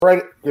All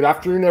right, good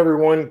afternoon,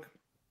 everyone.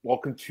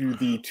 Welcome to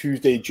the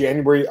Tuesday,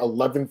 January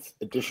 11th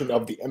edition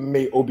of the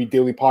MMA OB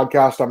Daily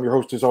Podcast. I'm your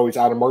host, as always,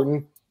 Adam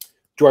Martin,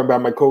 joined by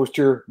my co-host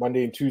here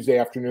Monday and Tuesday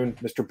afternoon,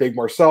 Mr. Big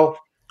Marcel.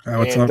 Hey,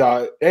 what's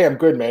up? Hey, I'm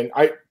good, man.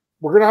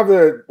 We're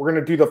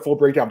gonna do the full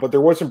breakdown, but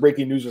there was some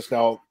breaking news just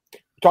now. We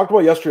talked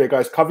about yesterday,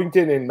 guys.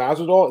 Covington and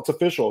Masvidal, it's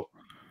official.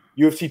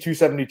 UFC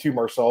 272,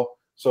 Marcel.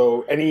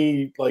 So,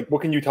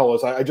 what can you tell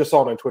us? I just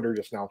saw it on Twitter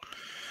just now.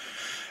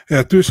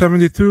 Yeah,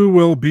 272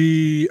 will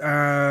be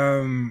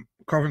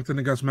Covington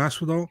against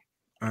Masvidal,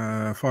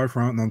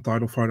 5-round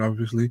non-title fight,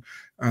 obviously.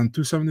 And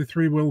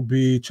 273 will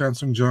be Chan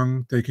Sung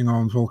Jung taking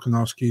on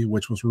Volkanovski,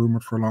 which was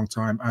rumored for a long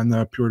time, and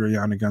Petr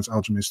Yan against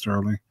Aljamain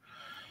Sterling.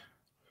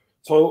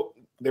 So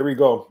there we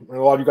go. And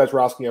a lot of you guys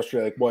were asking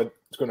yesterday,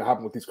 what's going to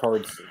happen with these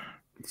cards.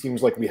 It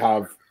seems like we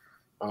have,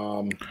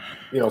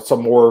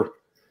 some more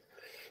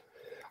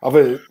of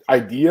an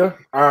idea.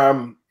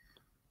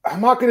 I'm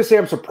not going to say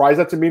I'm surprised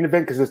that's a main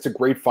event because it's a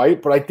great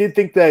fight, but I did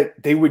think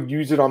that they would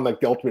use it on the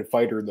Ultimate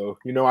Fighter, though.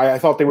 I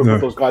thought they would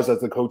put those guys as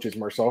the coaches,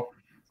 Marcel,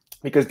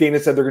 because Dana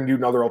said they're going to do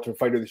another Ultimate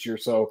Fighter this year.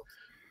 So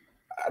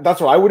that's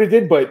what I would have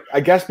did. But I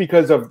guess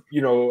because of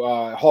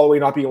Holloway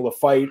not being able to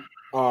fight,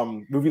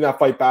 moving that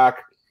fight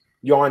back,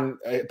 Yan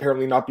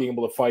apparently not being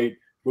able to fight,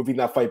 moving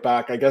that fight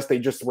back, I guess they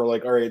just were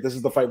like, all right, this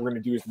is the fight we're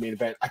going to do as the main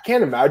event. I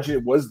can't imagine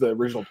it was the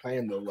original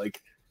plan, though,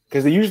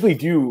 because they usually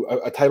do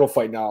a title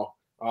fight now.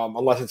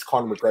 Unless it's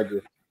Conor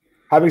McGregor.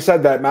 Having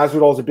said that,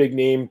 Masvidal is a big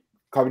name.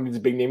 Covington's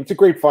a big name. It's a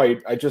great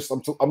fight. I'm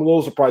a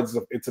little surprised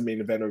it's a main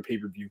event of a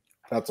pay-per-view.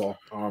 That's all.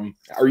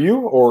 Are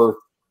you or?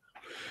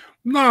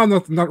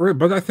 No, not really.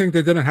 But I think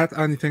they didn't have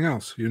anything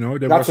else.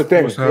 That's the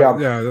thing.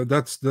 Yeah,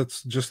 that's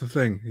just the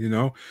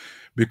thing.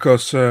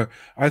 Because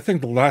I think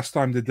the last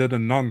time they did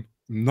a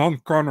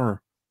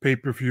non-Conor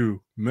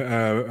pay-per-view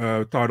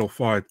title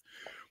fight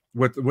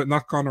with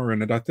not Conor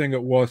in it, I think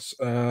it was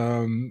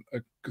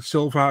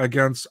Silva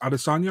against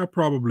Adesanya,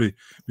 probably,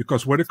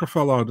 because Whitaker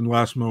fell out in the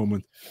last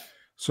moment.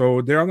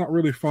 So they are not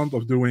really fond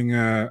of doing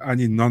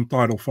any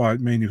non-title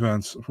fight main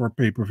events for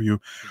pay-per-view.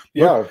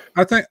 Yeah,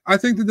 but I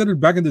think they did it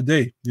back in the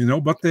day,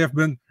 but they have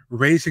been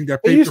raising their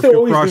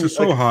pay-per-view prices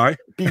so high.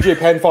 BJ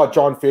Penn fought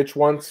John Fitch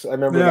once. I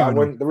remember that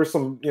one. There was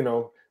some,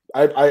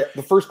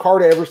 the first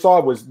card I ever saw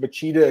was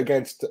Machida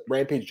against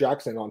Rampage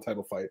Jackson on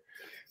title fight.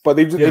 But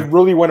they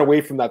really went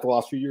away from that the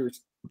last few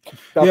years.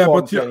 But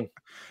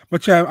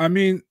I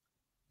mean,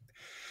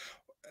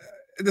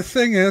 the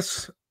thing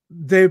is,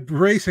 they're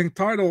raising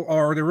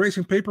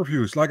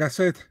pay-per-views, like I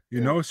said,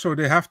 so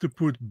they have to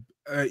put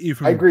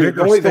even. I agree.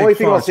 The only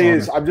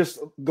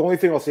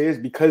thing I'll say is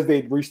because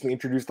they recently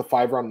introduced the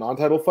 5-round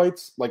non-title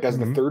fights, as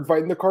the third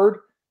fight in the card.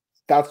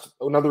 That's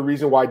another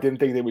reason why I didn't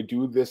think they would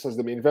do this as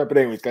the main event. But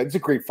anyways, guys, it's a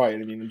great fight. I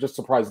mean, I'm just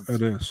surprised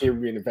it's a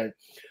main event.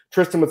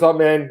 Tristan, what's up,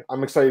 man?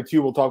 I'm excited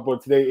too. We'll talk about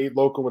it today. 8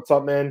 Local, what's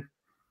up, man?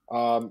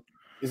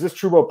 Is this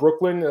true about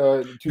Brooklyn?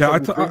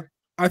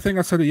 I think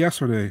I said it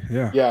yesterday.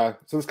 Yeah. Yeah.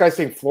 So this guy's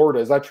saying Florida.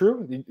 Is that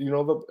true? You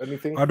know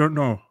anything? I don't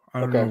know.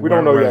 We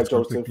don't know yet,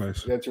 Joseph. To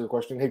answer your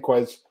question. Hey,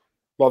 Quez.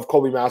 Love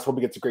Colby Mass. Hope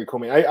he gets a great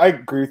co-main. I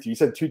agree with you. You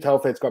said 2 title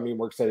fights got me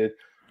more excited.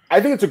 I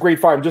think it's a great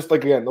fight. I'm just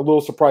again, a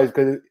little surprised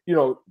because,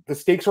 the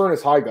stakes aren't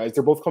as high, guys.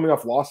 They're both coming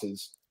off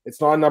losses.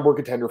 It's not a number 1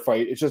 contender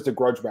fight. It's just a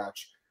grudge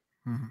match.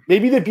 Mm-hmm.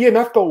 Maybe the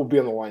BMF belt will be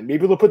on the line.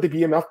 Maybe they'll put the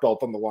BMF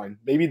belt on the line.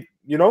 Maybe,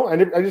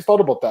 I just thought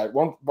about that.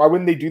 Why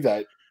wouldn't they do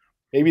that?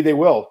 Maybe they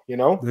will,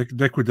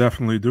 They could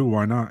definitely do.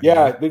 Why not?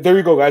 Yeah, there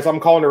you go, guys. I'm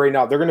calling it right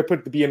now. They're going to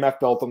put the BMF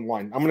belt on the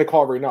line. I'm going to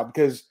call it right now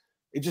because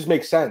it just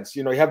makes sense.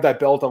 You have that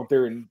belt out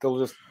there and they'll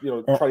just,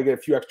 try to get a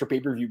few extra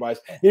pay-per-view buys.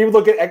 Maybe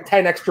look at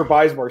 10 extra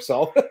buys,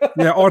 Marcel.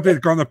 Yeah, or they're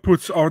going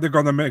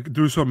to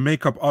do some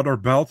makeup other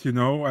belt, and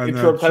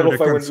interim title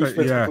fight when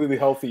Usman's completely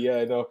healthy. Yeah,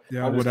 I know.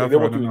 Yeah, whatever. They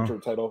won't do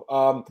interim title.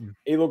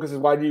 A. Lucas says,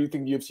 why do you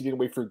think the UFC didn't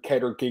wait for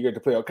Ket or Giga to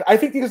play out? I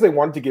think because they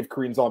wanted to give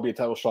Korean Zombie a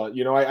title shot.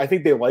 I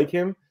think they like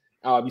him.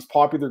 He's a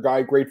popular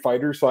guy, great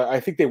fighter. So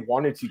I think they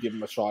wanted to give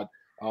him a shot.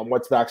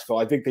 What's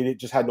Maxville? I think they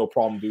just had no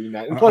problem doing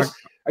that. And plus,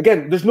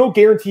 again, there's no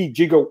guarantee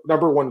Giga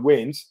 #1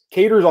 wins.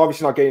 Cater's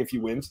obviously not getting a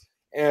few wins.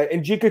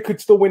 And Giga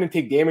could still win and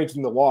take damage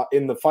in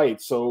the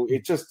fight. So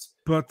it just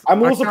 – but I'm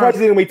a little surprised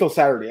they didn't wait till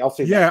Saturday. I'll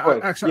say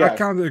that. Actually, I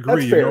kind of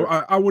agree.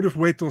 I would have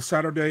waited till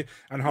Saturday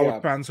and how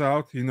it pans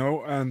out,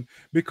 and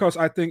because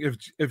I think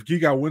if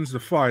Giga wins the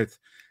fight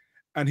 –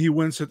 and he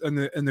wins it in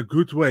a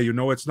good way,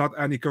 it's not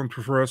any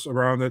controversy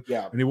around it.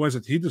 Yeah. And he wins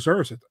it. He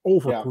deserves it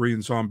over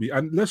Korean Zombie.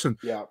 And listen,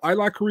 I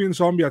like Korean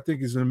Zombie. I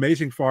think he's an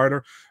amazing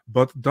fighter.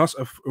 But does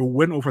a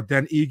win over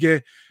Dan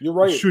Ige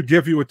should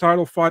give you a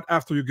title fight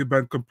after you've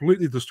been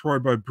completely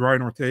destroyed by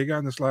Brian Ortega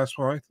in this last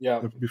fight? Yeah.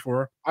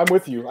 Before. I'm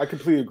with you. I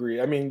completely agree.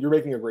 I mean, you're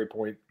making a great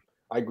point.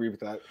 I agree with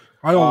that.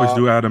 I always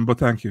do, Adam, but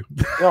thank you.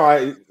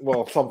 No,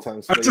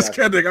 sometimes. I'm just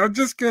kidding. I'm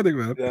just kidding,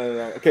 man.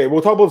 No. Okay,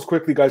 we'll talk about this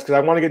quickly, guys, because I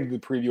want to get into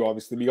the preview,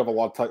 obviously. We have a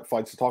lot of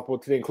fights to talk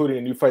about today, including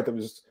a new fight that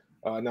was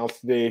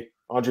announced today.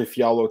 Andre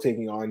Fiallo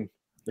taking on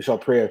Michel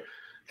Pereira.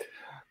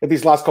 At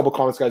these last couple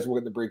comments, guys, we'll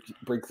get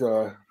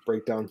the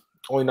breakdown.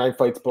 Only 9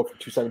 fights booked for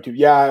 272.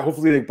 Yeah,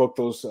 hopefully they book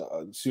those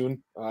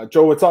soon.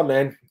 Joe, what's up,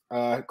 man?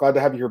 Glad to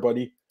have you here,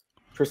 buddy.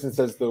 Tristan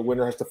says the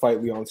winner has to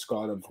fight Leon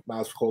Scott of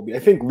Masvidal Colby. I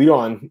think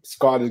Leon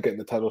Scott is getting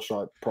the title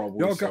shot,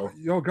 probably.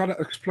 Y'all gotta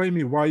explain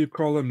me why you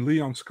call him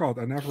Leon Scott.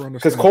 I never understand.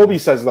 Because Colby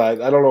says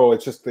that. I don't know.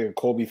 It's just the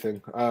Colby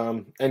thing.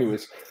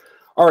 Anyways.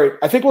 All right,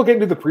 I think we'll get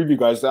into the preview,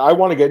 guys. I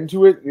want to get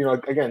into it. You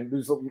know, again,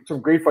 there's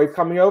some great fights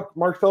coming out,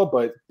 Marcel,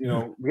 but, you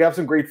know, we have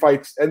some great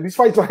fights. And these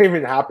fights don't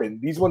even happen.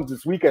 These ones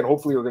this weekend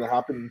hopefully are going to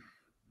happen.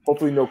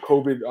 Hopefully no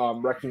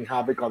COVID wrecking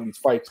havoc on these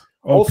fights.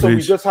 Oh, also,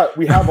 please.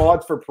 we have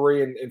odds for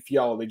Pereira and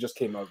Fiala. They just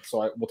came out,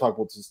 so we'll talk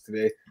about this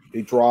today.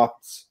 They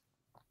dropped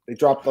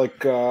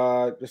like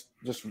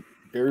just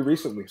very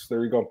recently. So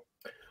there you go.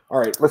 All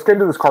right, let's get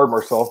into this card,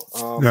 Marcel.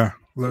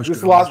 This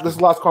is the last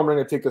comment. I'm going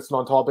to take this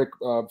non-topic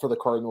for the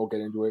card, and we'll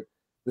get into it.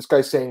 This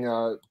guy's saying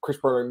Chris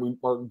Barber and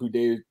Martin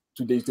Buday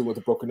 2 days dealing with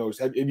a broken nose.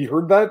 Have you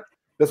heard that?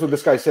 That's what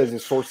this guy says.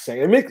 His source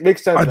saying it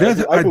makes sense. I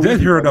did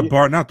hear that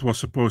Barnett was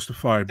supposed to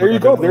fight. There you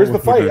go. There's the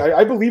fight.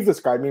 I believe this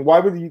guy. I mean, why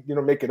would he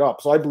make it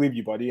up? So I believe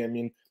you, buddy. I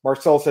mean,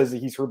 Marcel says that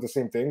he's heard the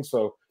same thing.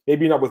 So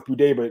maybe not with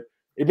Buday, but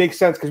it makes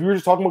sense because we were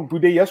just talking about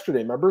Buday yesterday.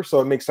 Remember?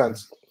 So it makes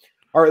sense.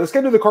 All right, let's get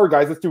into the card,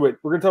 guys. Let's do it.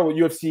 We're gonna talk about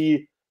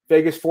UFC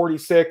Vegas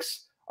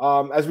 46.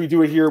 As we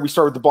do it here, we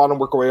start at the bottom,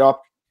 work our way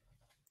up,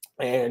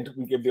 and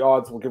we give the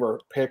odds. We'll give our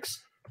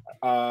picks.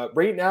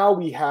 Right now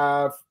we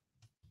have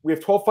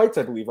 12 fights,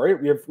 I believe,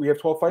 right? We have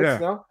 12 fights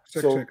now.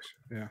 Six.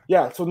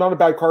 Yeah, so not a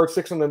bad card.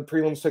 6 on the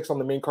prelim, 6 on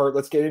the main card.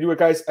 Let's get into it,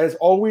 guys. As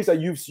always, I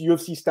use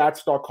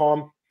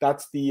UFCstats.com.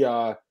 That's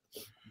the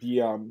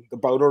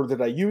bout order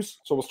that I use.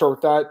 So we'll start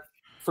with that.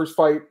 First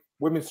fight,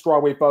 women's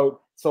strawweight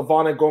bout.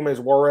 Silvana Gomez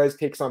Juarez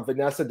takes on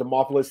Vanessa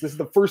Demopoulos. This is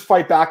the first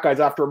fight back, guys,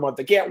 after a month.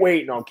 I can't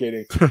wait. No, I'm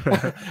kidding.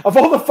 Of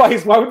all the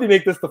fights, why would they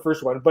make this the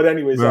first one? But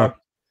anyways,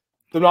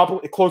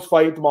 close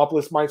fight.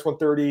 Demopoulos minus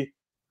 130.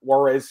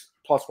 Juarez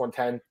plus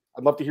 110.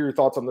 I'd love to hear your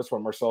thoughts on this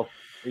one, Marcel. What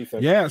do you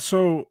think? Yeah,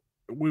 so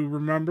we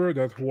remember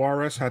that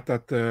Juarez had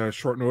that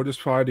short notice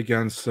fight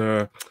against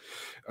the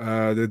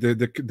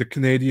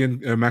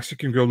Canadian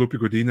Mexican girl Lupi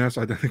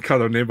Godinez. I didn't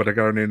got her name, but I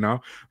got her name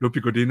now.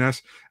 Lupi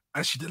Godinez.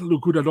 And she didn't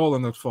look good at all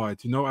in that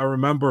fight. You know, I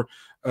remember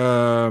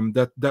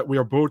that we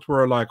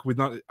were like,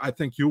 I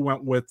think you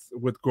went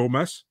with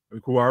Gomez,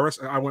 Juarez,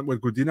 and I went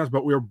with Godinez,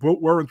 but we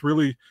weren't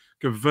really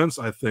convinced,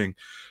 I think.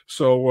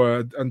 So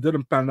and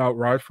didn't pan out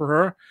right for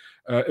her.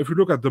 If you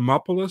look at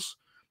Demopoulos,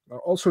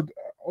 also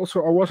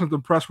I wasn't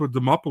impressed with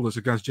Demopoulos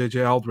against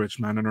JJ Aldrich,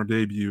 man, in her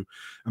debut.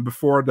 And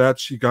before that,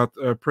 she got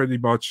pretty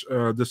much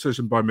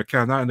decision by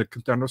McKenna in the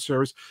Contender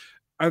Series.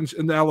 And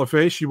in the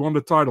LFA, she won the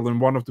title in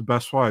one of the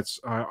best fights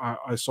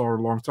I saw her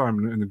a long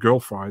time in the girl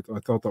fight. I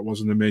thought that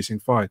was an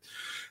amazing fight.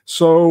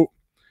 So,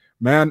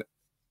 man,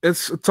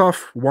 it's a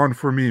tough one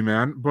for me,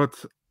 man.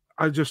 But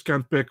I just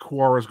can't pick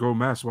Juarez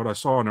Gomez, what I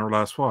saw in her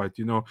last fight.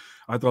 You know,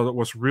 I thought it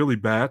was really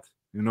bad.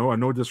 You know, I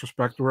no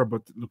disrespect to her,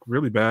 but it looked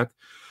really bad.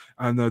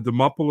 And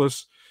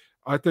Demopoulos,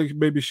 I think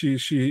maybe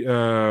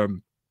there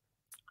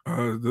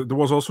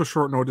was also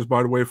short notice,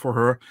 by the way, for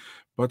her.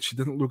 But she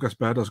didn't look as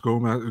bad as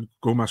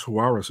Gomez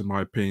Juarez, in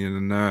my opinion.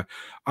 And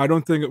I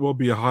don't think it will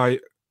be a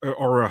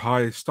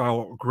high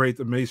style, great,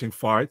 amazing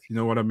fight. You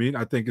know what I mean?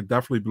 I think it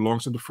definitely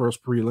belongs in the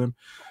first prelim.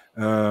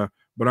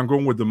 But I'm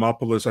going with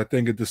Demopoulos. I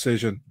think a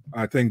decision.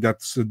 I think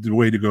that's the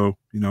way to go,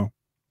 you know.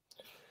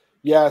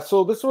 Yeah,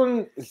 so this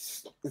one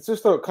it's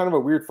just a kind of a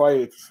weird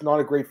fight. It's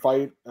not a great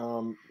fight.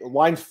 The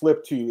lines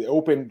flipped to it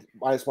opened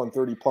minus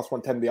 130 plus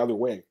 110 the other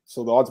way.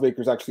 So the odds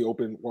makers actually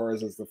opened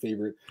Juarez as the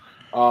favorite.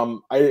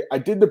 I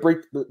did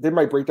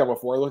my breakdown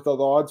before I looked at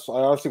the odds. I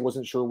honestly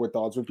wasn't sure what the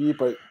odds would be,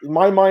 but in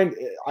my mind,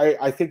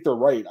 I think they're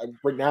right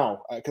right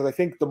now because I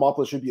think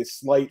Demopoulos should be a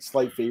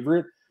slight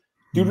favorite.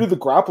 Due to the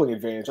grappling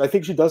advantage. I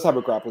think she does have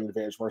a grappling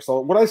advantage,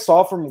 Marcel. What I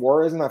saw from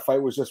Juarez in that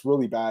fight was just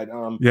really bad.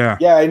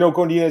 Yeah, I know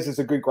Godinez is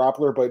a good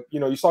grappler, but, you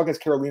know, you saw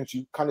against Carolina,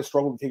 she kind of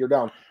struggled to take her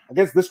down.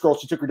 Against this girl,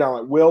 she took her down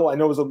at will. I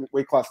know it was a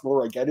weight class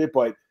lower, I get it,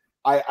 but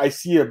I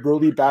see a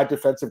really bad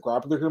defensive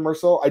grappler here,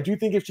 Marcel. I do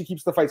think if she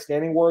keeps the fight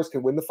standing, Juarez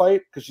can win the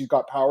fight because she's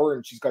got power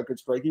and she's got good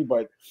striking,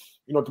 but,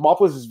 you know,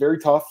 Demopoulos is very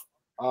tough,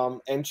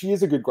 and she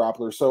is a good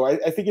grappler. So I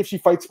think if she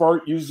fights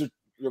smart, uses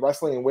her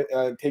wrestling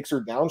and takes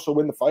her down, she'll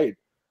win the fight.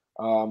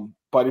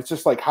 But it's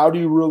just like, how do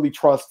you really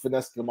trust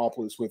Vanessa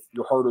Demopoulos with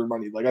your hard-earned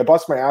money? Like, I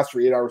bust my ass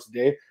for 8 hours a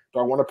day. Do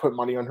I want to put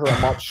money on her?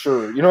 I'm not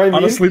sure. You know what I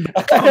mean? Honestly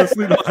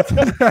not.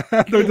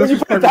 When you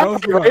put it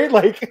that way, right?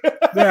 Like,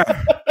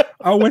 yeah,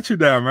 I'm with you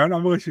there, man.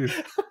 I'm with you.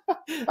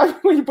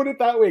 When you put it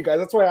that way, guys,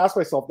 that's why I ask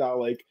myself now.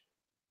 Like,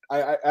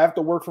 I have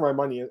to work for my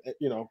money,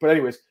 you know. But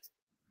anyways,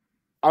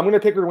 I'm going to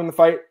pick her to win the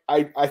fight.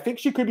 I think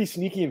she could be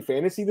sneaky in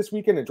fantasy this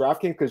weekend in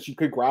DraftKings because she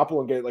could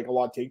grapple and get like a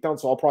lot of takedowns.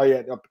 So I'll probably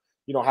end up,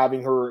 you know,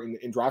 having her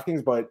in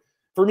DraftKings. But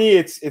for me,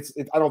 it's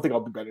I don't think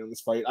I'll be betting on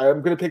this fight.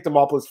 I'm going to pick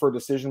Demopoulos for a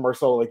decision,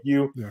 Marcelo, like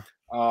you. Yeah.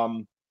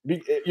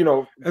 You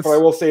know, but I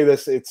will say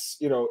this: it's,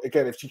 you know,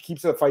 again, if she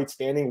keeps the fight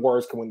standing,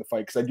 Juarez can win the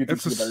fight because I do think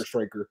she's a better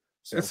striker.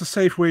 So. It's a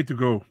safe way to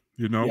go.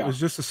 You know, yeah. It's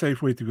just a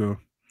safe way to go.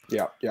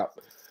 Yeah.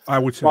 I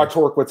would say. Rod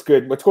Torque, what's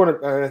good? What's going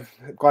on?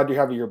 Glad to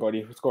have you here,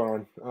 buddy. What's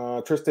going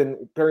on? Tristan,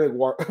 apparently,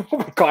 oh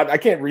my God, I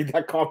can't read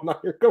that comment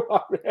on here. Go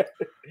on,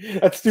 man.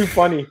 That's too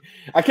funny.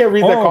 I can't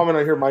read that comment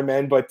on here, my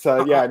man. But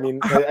yeah, I mean,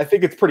 I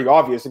think it's pretty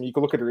obvious. I mean, you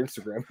can look at her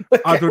Instagram.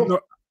 I don't know.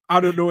 I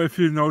don't know if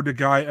you know the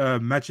guy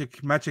Magic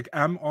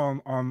M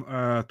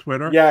on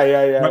Twitter.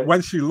 Yeah.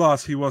 When she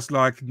lost, he was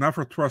like,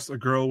 "Never trust a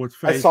girl with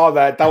face." I saw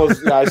that.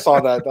 I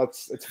saw that.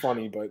 It's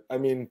funny, but I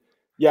mean,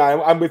 yeah,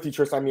 I'm with you,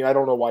 Tristan. I mean, I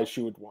don't know why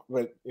she would want,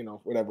 but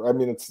whatever. I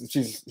mean,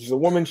 she's a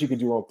woman. She could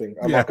do her own thing.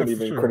 I'm not going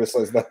to even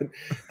criticize that.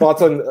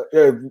 Thoughts on?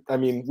 I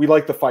mean, we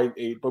like the fight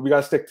 8, but we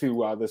got to stick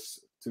to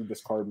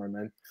this card, my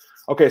man.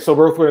 Okay, so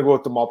we're going to go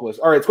with Demopoulos.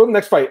 All right, let's go to the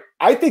next fight.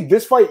 I think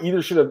this fight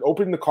either should have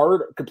opened the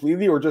card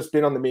completely or just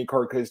been on the main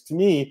card, because to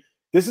me,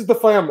 this is the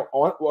fight I'm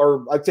on,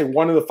 or I'd say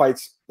one of the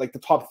fights, like the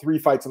top 3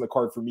 fights on the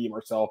card for me,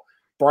 Marcel.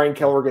 Brian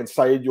Keller against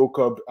Said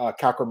Yokub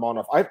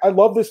Kakramanov. I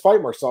love this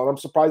fight, Marcel, and I'm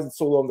surprised it's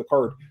so low on the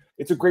card.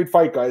 It's a great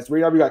fight, guys.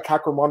 Right now we got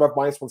Kakramanov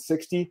minus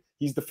 160.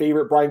 He's the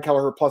favorite. Brian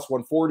Kelleher plus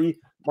 140.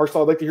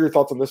 Marcel, I'd like to hear your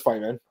thoughts on this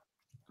fight, man.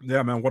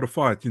 Yeah, man, what a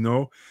fight,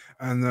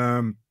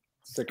 And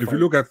if you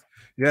look at,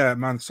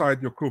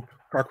 Said Yokub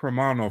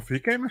Kakramanov, he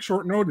came at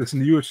short notice in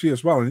the UFC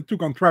as well, and he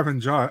took on Trevin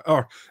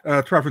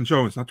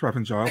Jones, not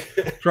Trevin Giles,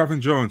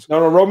 Trevin Jones.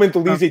 No, Roman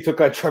Dolidze took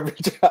on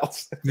Trevin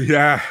Giles.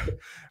 Yeah,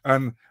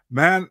 and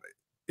man,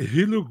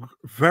 he looked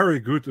very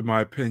good in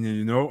my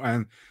opinion,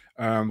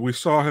 and we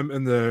saw him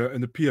in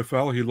the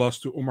PFL. He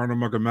lost to Umar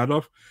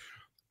Nurmagomedov,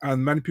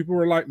 and many people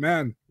were like,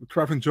 "Man,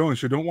 Trevin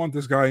Jones, you don't want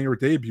this guy in your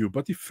debut,"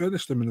 but he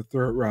finished him in the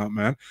 3rd round,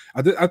 man.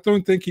 I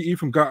don't think he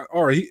even got.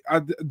 Or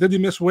did he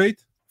miss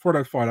weight for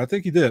that fight? I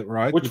think he did,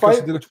 right? Which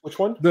fight? Which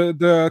one?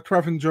 The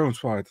Trevin Jones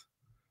fight.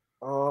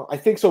 I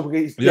think so.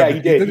 Because, he did.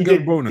 He did. He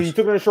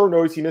took it on a short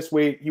notice. He missed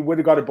weight. He would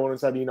have got a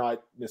bonus had he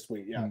not missed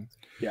weight.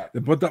 Yeah.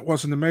 But that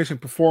was an amazing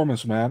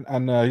performance, man.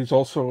 And he's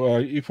also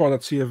he fought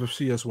at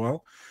CFFC as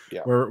well,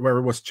 where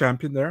he was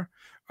champion there.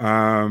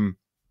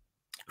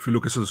 If you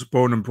look at his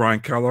opponent,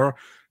 Brian Keller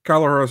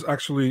is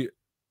actually,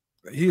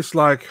 he's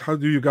like, how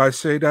do you guys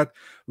say that?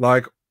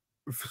 Like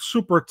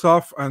super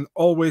tough, and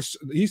always,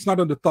 he's not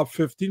in the top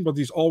 15, but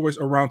he's always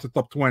around the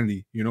top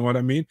 20. You know what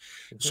I mean?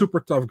 Super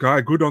tough guy,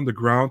 good on the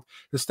ground.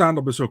 His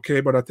stand-up is okay,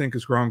 but I think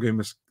his ground game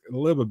is a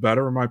little bit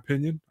better in my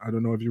opinion. I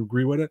don't know if you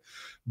agree with it,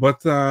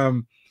 but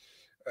the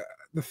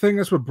thing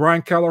is with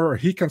Brian Keller,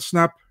 he can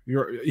snap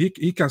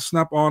he can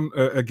snap on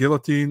a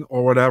guillotine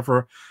or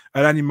whatever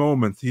at any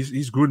moment.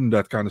 He's good in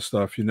that kind of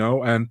stuff,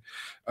 and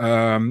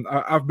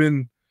I've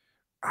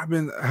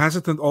been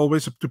hesitant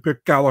always to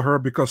pick Kelleher,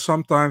 because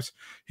sometimes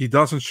he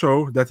doesn't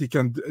show that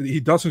he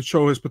doesn't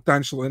show his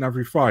potential in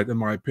every fight, in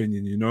my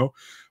opinion,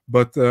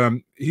 but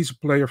he's a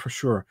player for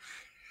sure.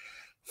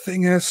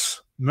 Thing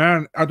is,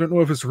 man, I don't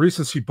know if it's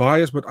recency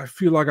bias, but I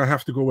feel like I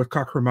have to go with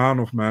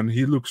Kakramanov, man.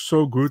 He looks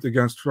so good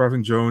against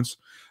Trevin Jones.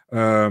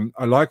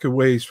 I like the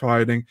way he's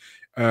fighting.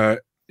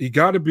 He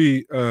got to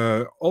be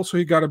also.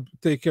 He got to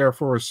take care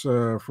for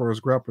his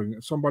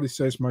grappling. Somebody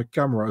says my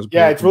camera is.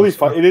 Yeah, it's really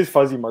fun. It is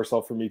fuzzy,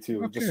 Marcel, for me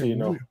too. Okay, just so you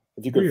know,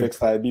 if you could fix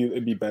that,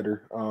 it'd be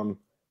better.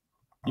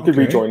 You could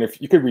rejoin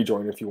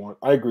if you want.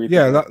 I agree.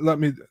 Yeah, let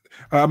me.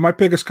 My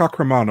pick is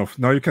Kakramanov.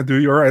 Now you can do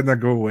your and then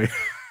go away.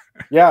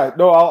 Yeah,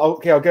 no, I'll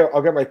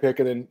get my pick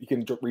and then you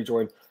can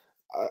rejoin.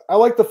 I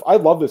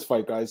love this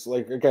fight, guys.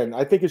 Like, again,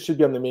 I think it should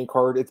be on the main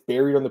card. It's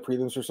buried on the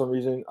prelims for some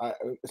reason.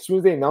 As soon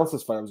as they announced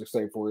this fight, I was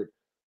excited for it.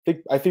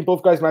 I think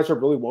both guys match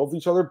up really well with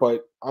each other,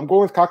 but I'm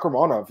going with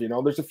Kakramanov.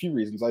 There's a few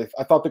reasons.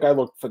 I thought the guy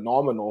looked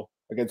phenomenal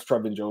against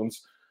Trevin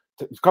Jones.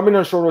 Coming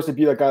on short notice to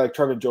beat a guy like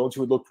Trevin Jones,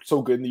 who would look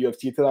so good in the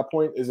UFC to that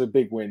point, is a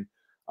big win.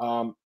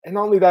 And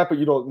not only that,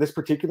 but this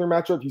particular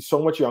matchup, he's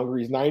so much younger.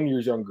 He's 9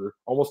 years younger,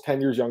 almost 10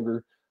 years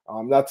younger.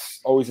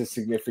 That's always a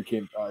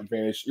significant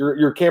advantage.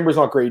 Your camera's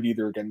not great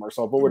either, again,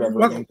 Marcel, but whatever.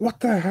 What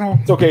the hell?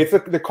 It's okay. It's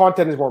the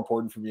content is more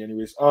important for me,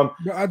 anyways.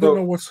 I don't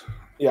know what's.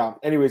 Yeah.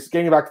 Anyways,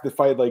 getting back to the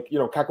fight,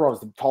 Kakramanov is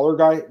the taller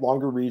guy,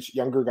 longer reach,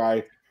 younger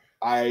guy.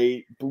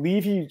 I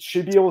believe he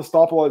should be able to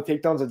stop a lot of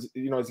takedowns. As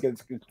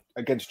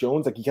against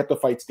Jones, like he kept the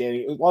fight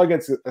standing. Well,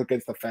 against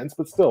the fence,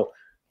 but still,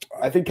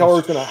 I think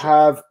Keller's going to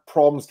have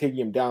problems taking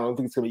him down. I don't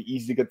think it's going to be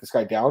easy to get this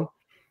guy down.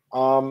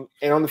 And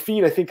on the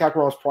feet, I think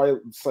Kakramanov is probably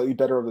slightly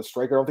better of the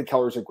striker. I don't think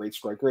Keller's a great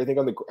striker. I think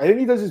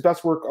he does his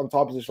best work on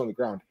top position on the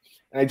ground,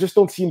 and I just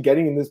don't see him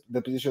getting in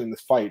the position in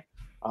this fight.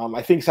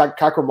 I think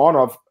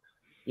Kakramanov,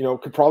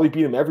 could probably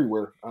beat him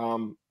everywhere.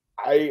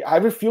 I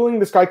have a feeling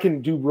this guy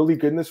can do really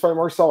good in this fight,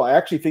 Marcel. I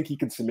actually think he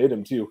can submit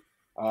him too.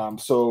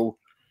 So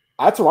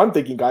that's what I'm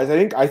thinking, guys.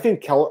 I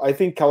think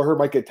Kelleher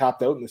might get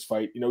tapped out in this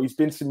fight. He's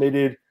been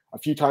submitted a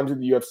few times in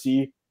the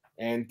UFC,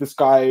 and this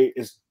guy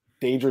is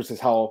dangerous as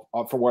hell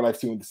from what I've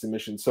seen with the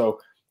submission. So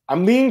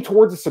I'm leaning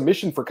towards a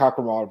submission for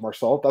Kakramanov,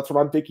 Marcel. That's what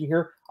I'm thinking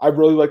here. I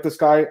really like this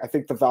guy. I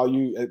think the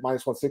value at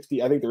minus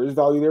 160, I think there is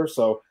value there.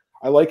 So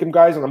I like him,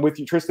 guys. And I'm with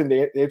you, Tristan,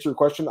 to answer your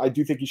question. I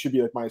do think he should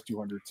be like minus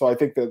 200. So I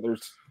think that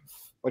there's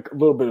like a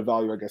little bit of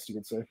value, I guess you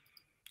could say.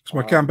 Is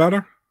my cam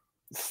better?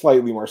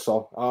 Slightly,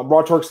 Marcel.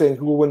 Rod Torque saying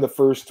who will win the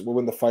first will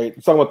win the fight.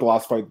 I'm talking about the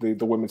last fight,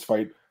 the women's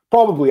fight.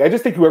 Probably. I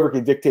just think whoever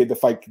can dictate the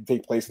fight can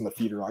take place in the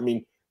feeder. I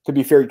mean, to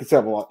be fair, you could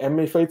have a lot of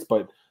MMA fights,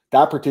 but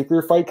that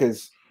particular fight,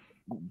 because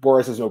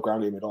Boris has no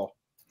ground game at all.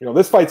 You know,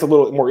 this fight's a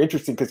little more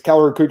interesting because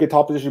Kelleher could get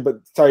top position,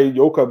 but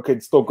Sadyokub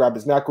could still grab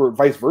his neck, or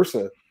vice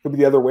versa. Could be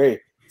the other way.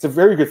 It's a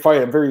very good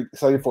fight. I'm very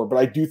excited for it, but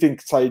I do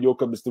think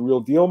Sadyokub is the real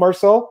deal,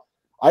 Marcel.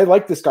 I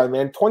like this guy,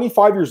 man.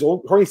 25 years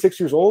old, 26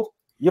 years old.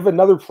 You have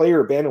another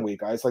player bantamweight,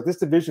 guys. Like, this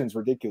division is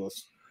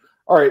ridiculous.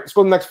 All right, let's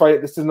go to the next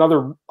fight. This is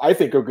another, I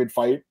think, a good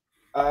fight.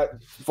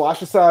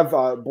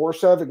 Vyacheslav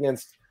Borshev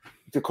against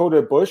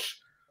Dakota Bush.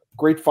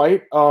 Great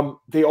fight.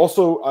 They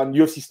also, on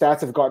UFC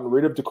stats, have gotten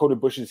rid of Dakota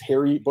Bush's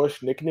Harry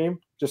Bush nickname.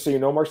 Just so you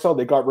know, Marcel,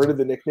 they got rid of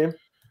the nickname.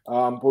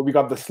 But we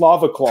got the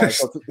Slava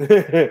clause.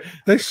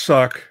 They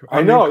suck.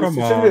 I know. It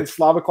should have been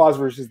Slava clause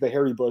versus the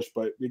Harry Bush,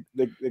 but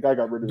the guy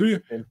got rid of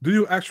it. Do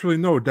you actually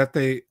know that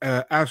they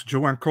asked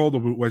Joanne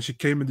Calderwood when she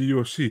came in the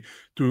UFC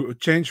to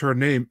change her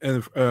name,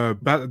 and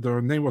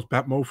her name was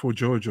Batmofo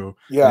Jojo.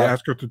 Yeah. They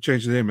asked her to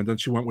change the name, and then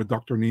she went with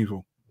Dr.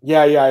 Neville.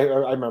 Yeah,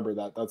 I remember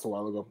that. That's a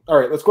while ago. All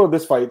right, let's go to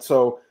this fight.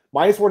 So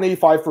minus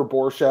 185 for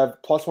Borshev,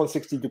 plus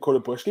 160 Dakota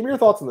Bush. Give me your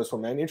thoughts on this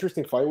one, man.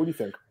 Interesting fight. What do you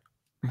think?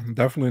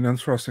 Definitely an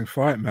interesting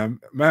fight, man.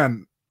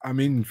 I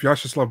mean,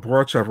 Vyacheslav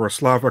Borshev or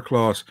Slava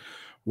Claus,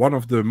 one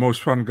of the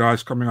most fun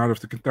guys coming out of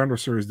the Contender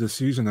Series this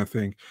season, I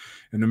think.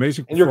 An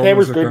amazing. And your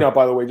camera's good now,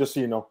 by the way. Just so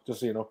you know,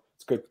 it's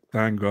good.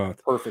 Thank God.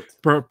 Perfect.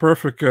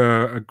 Perfect.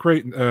 A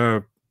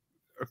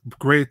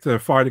great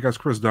fight against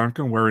Chris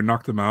Duncan, where he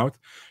knocked him out.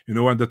 You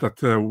know, and did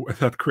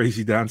that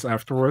crazy dance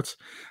afterwards.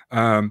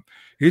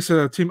 He's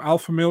a Team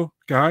Alpha Male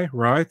guy,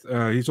 right?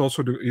 He's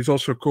also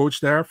a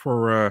coach there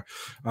for.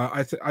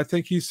 I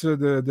think he's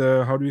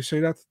the how do you say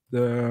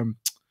that?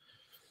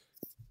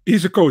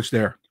 He's a coach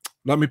there.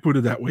 Let me put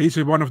it that way. He's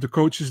one of the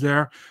coaches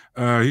there.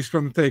 He's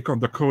going to take on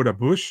Dakota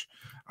Bush.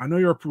 I know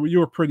you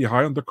were pretty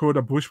high on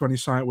Dakota Bush when he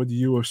signed with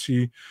the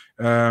UFC.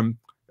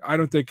 I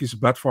don't think he's a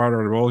bad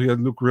fighter at all. He had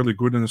looked really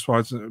good in his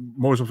fights,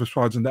 most of his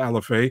fights in the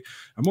LFA.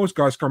 And most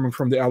guys coming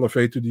from the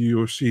LFA to the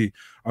UFC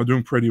are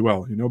doing pretty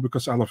well, you know,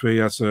 because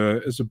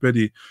LFA is a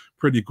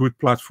pretty good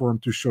platform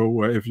to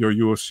show if you're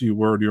UFC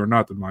worthy or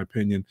not, in my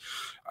opinion.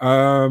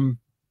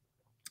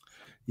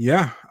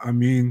 Yeah, I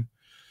mean,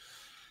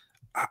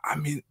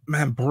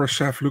 man,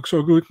 Borshev looks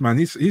so good, man.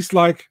 He's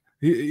like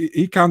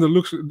he kind of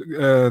looks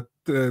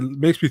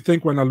makes me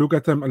think when I look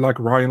at him like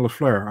Ryan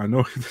LaFleur. I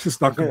know this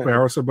is not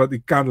comparison, but he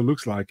kind of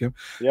looks like him.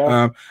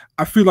 Yeah.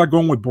 I feel like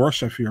going with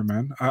Borshev here,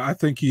 man. I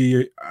think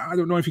I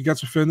don't know if he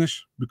gets a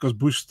finish because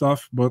Bush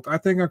stuff, but I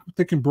think I'm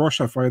taking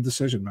Borshev for a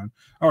decision, man.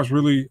 I was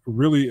really,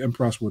 really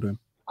impressed with him.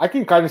 I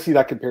can kind of see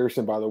that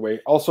comparison, by the way.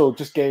 Also,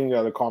 just getting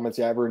the comments,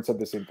 yeah, everyone said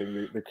the same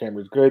thing. The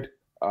camera's good.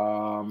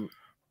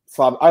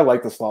 I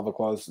like the Slava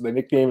Claus, the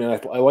nickname, and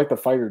I like the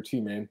fighter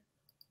too, man.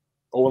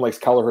 Owen likes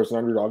Kelleher as an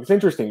underdog. It's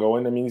interesting,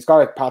 Owen. I mean, he's got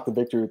a path to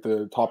victory with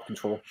the top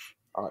control.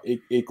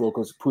 Eight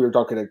locals, Puyer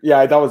Duncan.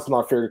 Yeah, that was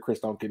not fair to Chris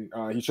Duncan.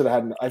 He should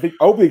have had.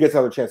 Hopefully, he gets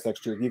another chance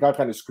next year. He got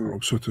kind of screwed. I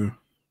hope so too.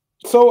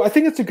 So I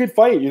think it's a good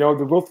fight. You know,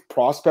 they're both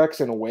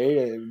prospects in a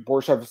way. And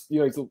Borshev,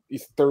 you know,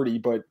 he's 30,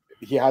 but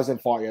he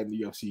hasn't fought yet in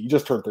the UFC. He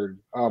just turned 30.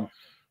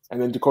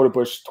 And then Dakota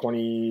Bush,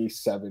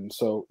 27.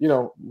 So, you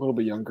know, a little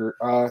bit younger.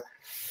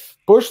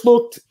 Bush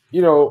looked,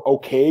 you know,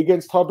 okay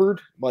against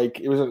Hubbard. Like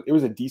it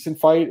was a decent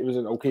fight. It was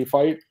an okay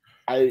fight.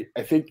 I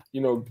think,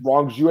 you know,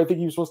 Rong Zhu, I think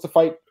he was supposed to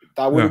fight.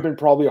 That would have been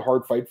probably a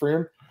hard fight for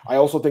him. I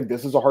also think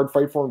this is a hard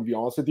fight for him, to be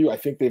honest with you. I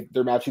think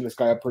they're matching this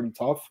guy up pretty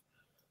tough.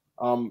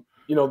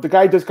 You know, the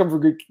guy does come from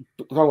a good –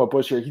 talking about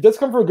Bush here. He does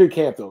come from a good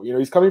camp, though. You know,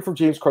 he's coming from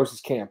James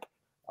Krause's camp.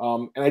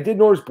 And I did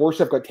notice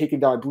Borshev got taken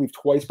down, I believe,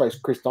 twice by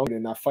Chris Duncan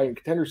in that fight in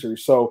Contender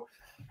Series. So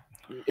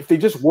if they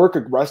just work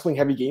a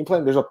wrestling-heavy game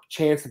plan, there's a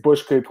chance that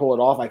Bush could pull it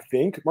off, I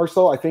think,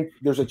 Marcel. I think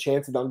there's a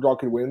chance that the underdog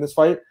could win in this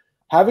fight.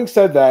 Having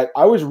said that,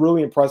 I was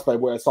really impressed by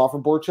what I saw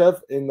from Borshev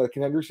in the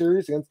Contender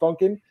Series against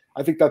Duncan.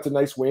 I think that's a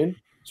nice win.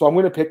 So I'm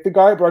going to pick the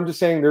guy, but I'm just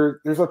saying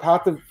there's a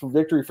path for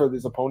victory for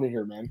this opponent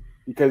here, man,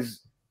 because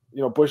 –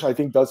 you know, Bush, I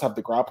think, does have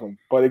the grappling.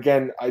 But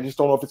again, I just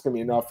don't know if it's going to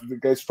be enough. The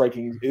guy's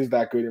striking is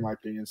that good, in my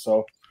opinion.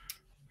 So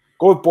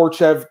go with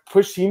Borshev.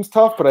 Push seems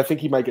tough, but I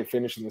think he might get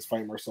finished in this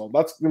fight, Marcel.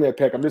 That's going to be a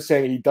pick. I'm just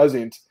saying he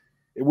doesn't.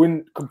 It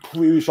wouldn't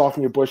completely shock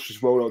me if Bush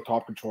just rode out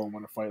top control and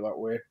want to fight that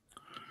way.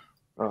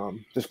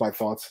 Just my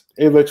thoughts.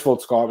 Hey,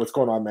 Litchfield Scott, what's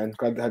going on, man?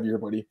 Glad to have you here,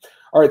 buddy.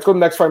 All right, let's go to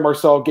the next fight,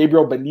 Marcel.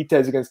 Gabriel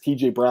Benitez against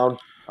TJ Brown.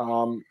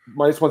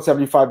 Minus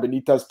 175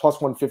 Benitez, plus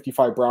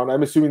 155 Brown.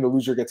 I'm assuming the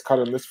loser gets cut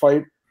in this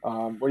fight.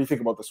 What do you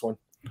think about this one?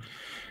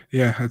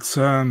 Yeah, it's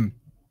kind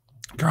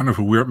of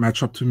a weird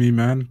matchup to me,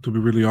 man. To be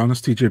really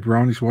honest, TJ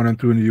Brown, he's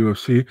 1-2 in the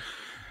UFC.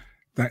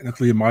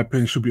 Technically, in my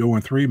opinion, should be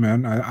 0-3,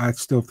 man. I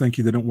still think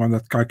he didn't win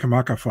that Kai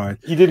Kamaka fight.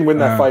 He didn't win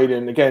that fight,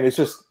 and again, it's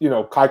just, you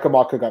know, Kai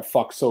Kamaka got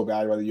fucked so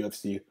bad by the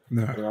UFC.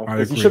 Yeah, you know,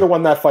 because he should have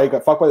won that fight,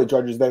 got fucked by the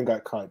judges, then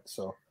got cut.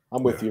 So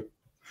I'm with you.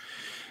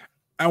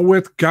 And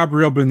with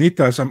Gabriel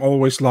Benitez, I'm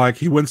always like,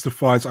 he wins the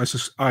fights,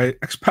 I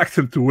expect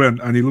him to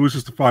win, and he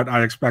loses the fight,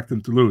 I expect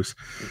him to lose.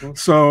 Mm-hmm.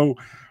 So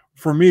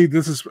for me,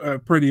 this is a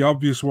pretty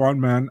obvious one,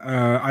 man.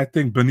 I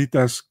think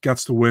Benitez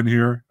gets the win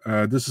here.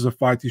 This is a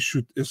fight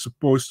is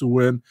supposed to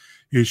win.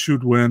 He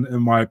should win,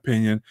 in my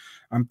opinion.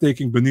 I'm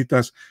taking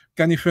Benitez.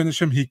 Can he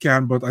finish him? He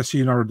can, but I see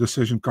another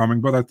decision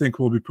coming. But I think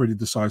will be pretty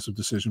decisive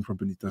decision for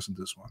Benitez in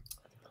this one.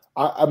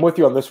 I'm with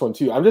you on this one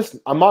too.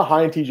 I'm not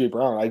high on TJ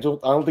Brown. I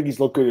don't think he's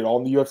looked good at all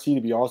in the UFC,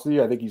 to be honest with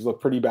you. I think he's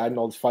looked pretty bad in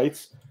all his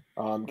fights.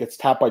 Gets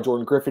tapped by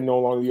Jordan Griffin, no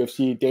longer in the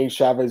UFC. Dane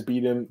Chavez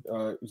beat him,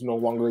 who's no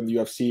longer in the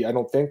UFC, I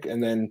don't think.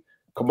 And then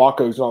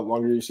Kamako is not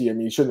longer in the UFC. I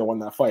mean, he shouldn't have won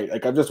that fight.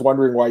 Like, I'm just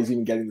wondering why he's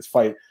even getting this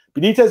fight.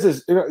 Benitez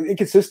is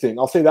inconsistent.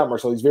 I'll say that,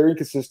 Marcel. He's very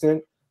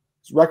inconsistent.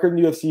 His record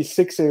in the UFC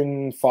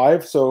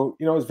 6-5, so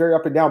it's very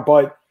up and down.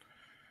 But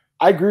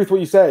I agree with what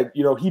you said.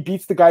 He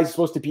beats the guys he's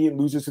supposed to beat and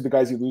loses to the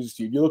guys he loses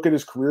to. If you look at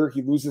his career,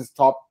 he loses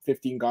top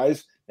 15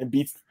 guys and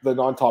beats the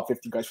non-top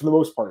 15 guys for the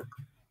most part.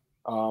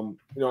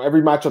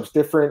 Every matchup's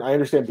different. I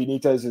understand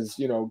Benitez is,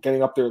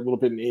 getting up there a little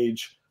bit in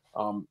age.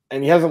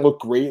 And he hasn't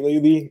looked great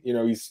lately.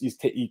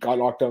 He got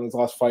knocked down in his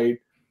last fight.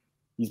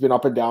 He's been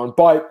up and down.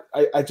 But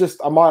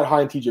I'm not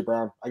high on TJ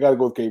Brown. I got to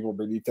go with Gabriel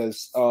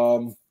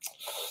Benitez.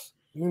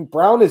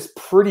 Brown is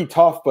pretty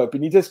tough, but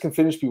Benitez can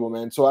finish people,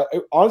 man. So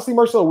honestly,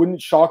 Marcel,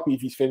 wouldn't shock me if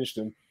he's finished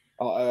him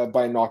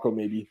by a knockout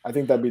maybe. I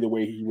think that'd be the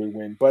way he would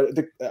win. But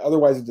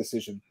otherwise, a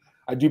decision.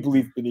 I do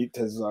believe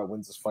Benitez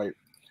wins this fight.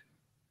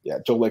 Yeah,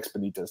 Joe likes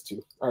Benitez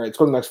too. All right, let's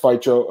go to the next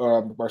fight,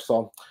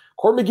 Marcel.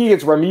 Court McGee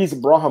against Ramiz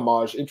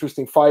Brahimaj.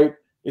 Interesting fight.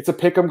 It's a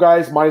pick'em,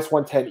 guys,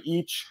 -110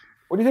 each.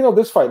 What do you think of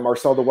this fight,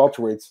 Marcel, the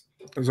welterweights?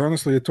 It's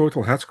honestly a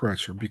total head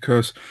scratcher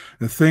because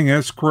the thing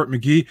is, Court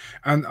McGee,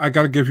 and I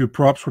got to give you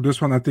props for this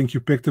one. I think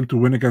you picked him to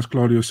win against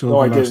Claudio Silva.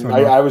 No, I didn't.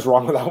 I was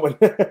wrong with that one.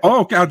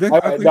 Oh, okay.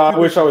 I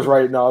wish I was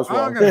right. No, I was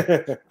wrong.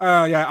 Okay.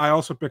 Yeah, I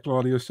also picked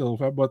Claudio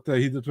Silva, but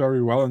he did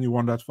very well and he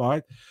won that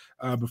fight.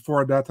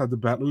 Before that, had the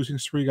bad losing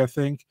streak, I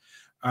think.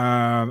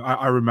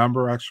 I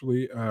remember,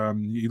 actually.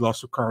 He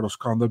lost to Carlos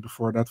Condit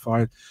before that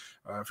fight.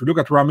 If you look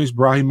at Ramiz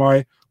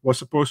Brahimaj, was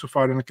supposed to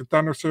fight in a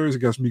contender series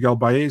against Miguel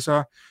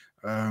Baeza.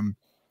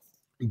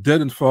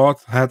 Didn't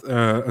fought, had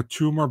a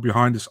tumor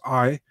behind his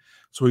eye,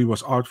 so he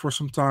was out for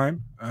some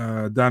time.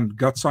 Then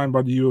got signed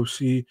by the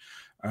UFC.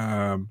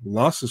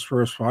 Lost his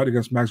first fight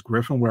against Max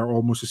Griffin, where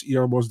almost his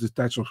ear was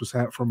detached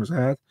from his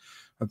head.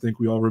 I think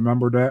we all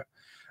remember that.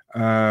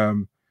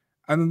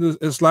 And in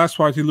his last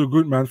fight, he looked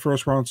good, man.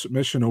 First round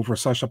submission over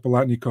Sasha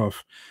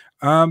Palatnikov.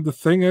 The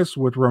thing is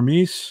with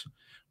Ramiz,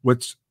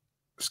 which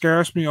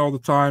scares me all the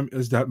time,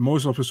 is that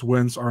most of his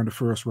wins are in the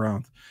first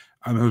round,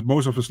 and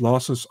most of his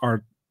losses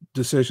are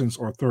decisions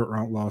or third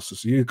round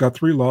losses. He got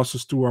 3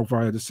 losses, 2 are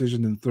via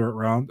decision in the third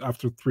round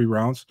after 3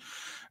 rounds,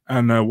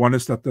 and one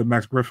is that the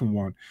Max Griffin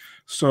won.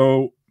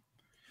 So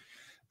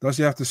does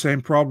he have the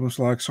same problems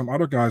like some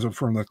other guys up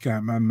from that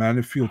camp? Man,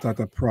 Manifield had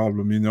that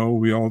problem.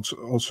 We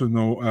also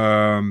know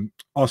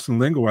Austin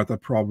Lingo had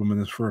that problem in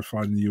his first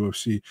fight in the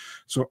UFC.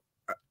 So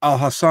Al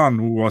Hassan,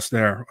 who was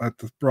there, had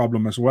the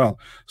problem as well.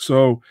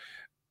 So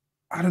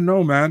I don't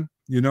know, man.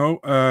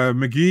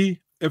 McGee,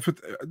 if it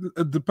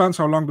depends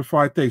how long the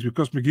fight takes,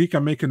 because McGee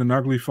can make it an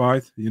ugly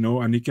fight,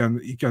 and he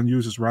can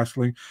use his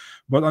wrestling.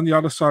 But on the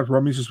other side,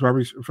 Ramiz is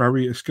very,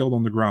 very skilled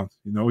on the ground.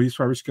 He's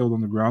very skilled on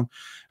the ground,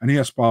 and he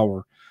has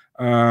power.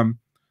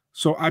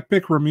 So I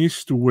pick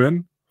Ramiz to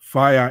win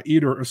via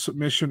either a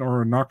submission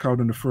or a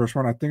knockout in the first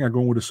round. I think I'm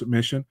going with a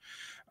submission.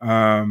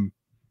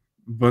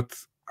 But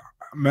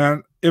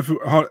man,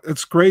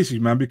 it's crazy,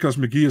 man, because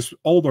McGee is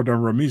older than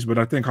Ramiz, but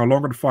I think how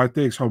longer the fight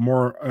takes, how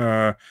more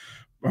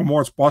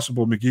it's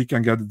possible McGee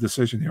can get the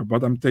decision here.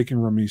 But I'm taking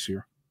Ramiz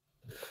here.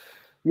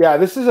 Yeah,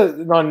 this is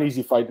not an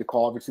easy fight to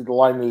call. Obviously, the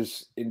line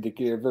is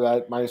indicative of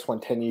that,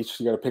 -110 each.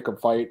 So you got to pick up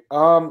fight.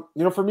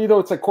 For me though,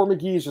 it's like Court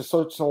McGee is just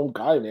such an old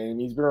guy, man.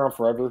 He's been around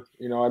forever.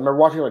 I remember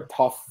watching like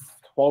Tough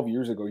 12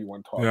 years ago. He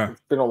won Tough. Yeah.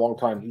 It's been a long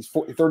time. He's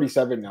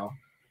 37 now.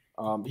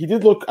 He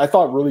did look, I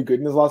thought, really good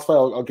in his last fight.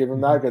 I'll give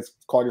him that against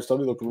Claudio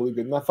Silva. He looked really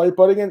good in that fight.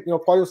 But again,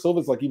 Claudio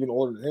Silva's like even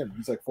older than him.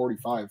 He's like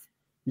 45.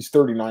 He's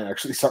 39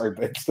 actually. Sorry,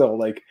 but still,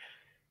 like,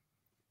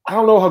 I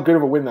don't know how good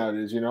of a win that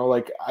is.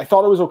 I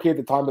thought it was okay at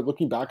the time, but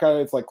looking back at it,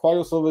 it's like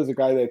Claudio Silva is a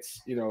guy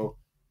that's,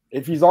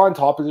 if he's on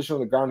top position on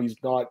the ground,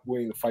 he's not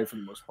winning the fight for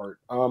the most part.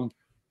 And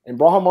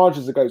Brahimaj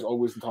is a guy who's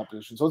always in top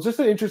position. So it's just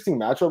an interesting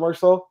matchup,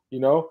 Marcel.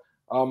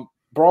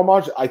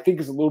 Brahimaj, I think,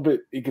 is a little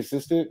bit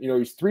inconsistent.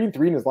 He's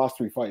 3-3 in his last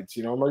 3 fights.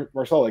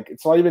 Marcel, like,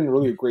 it's not even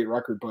really a great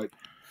record, but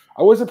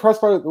I was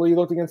impressed by the way he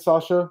looked against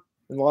Sasha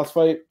in the last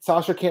fight.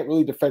 Sasha can't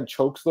really defend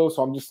chokes, though,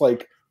 so I'm just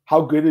like,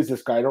 how good is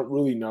this guy? I don't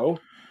really know.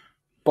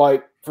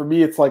 But for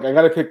me, it's like I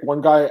got to pick one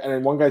guy, and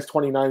then one guy's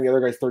 29, the other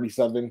guy's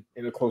 37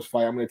 in a close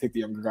fight. I'm going to take the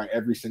younger guy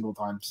every single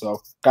time.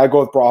 So got to go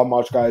with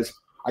Brahimaj, guys.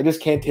 I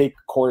just can't take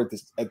Court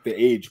at the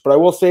age. But I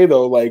will say,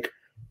 though, like,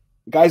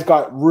 guy's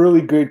got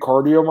really good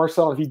cardio,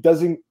 Marcel. If he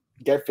doesn't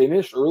get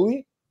finished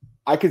early,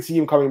 I could see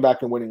him coming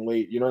back and winning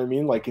late. You know what I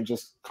mean? Like, and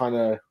just kind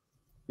of,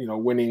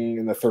 winning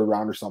in the third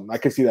round or something. I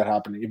could see that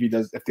happening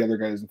if the other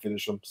guy doesn't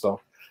finish him. So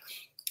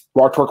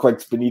Rocktork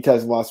likes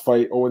Benitez in the last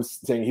fight. Owen's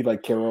saying he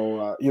liked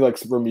Carol. He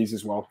likes Ramiz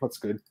as well. That's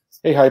good.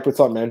 Hey, Hype, what's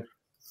up, man?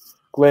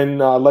 Glenn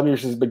Lemire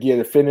says McGee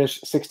to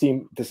finish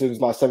 16 decisions,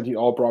 last 17.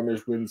 All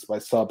Bromwich wins by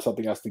sub.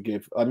 Something has to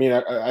give. I mean,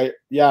 I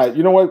yeah,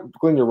 you know what,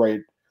 Glenn, you're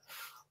right.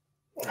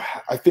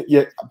 I think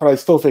but I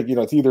still think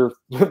it's either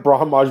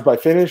Bromwich by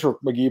finish or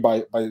McGee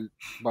by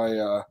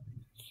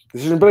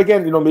decision. But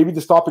again, maybe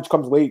the stoppage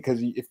comes late because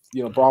if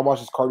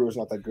Bromwich's cardio is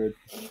not that good.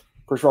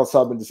 First round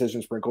sub and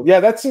decision sprinkled. Yeah,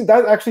 that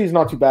actually is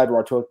not too bad,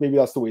 Roger. Maybe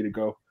that's the way to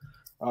go.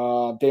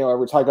 Daniel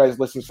Edwards, hi guys,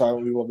 listen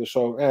silently, love the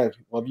show.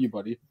 Love you,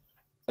 buddy.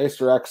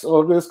 Mr. X. Oh,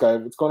 look at this guy.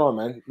 What's going on,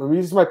 man?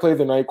 This is my play of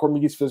the night. Corey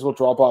McGee's physical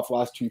drop off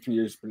last 2-3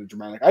 years has been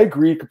dramatic. I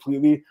agree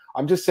completely.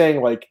 I'm just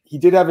saying, like, he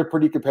did have a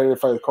pretty competitive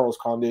fight with Carlos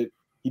Condit.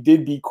 He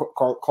did beat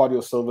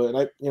Claudio Silva,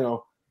 and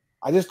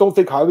I just don't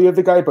think highly of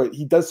the guy, but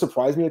he does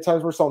surprise me at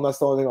times, Marcel, and that's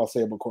the only thing I'll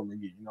say about Corey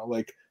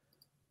McGee.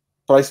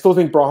 But I still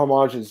think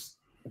Brahimaj is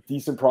a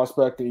decent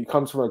prospect, and he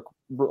comes from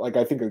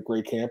I think a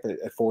great camp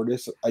at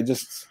Fortis. I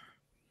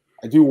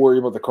do worry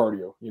about the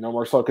cardio,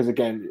 Marcel, because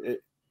again,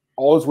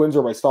 all his wins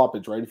are by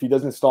stoppage, right? If he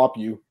doesn't stop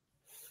you,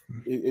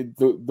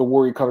 the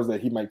worry comes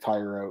that he might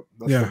tire out.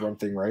 That's the one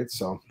thing, right?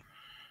 So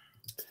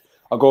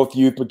I'll go with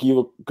you. McGee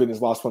looked good in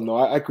his last one, though.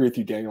 I agree with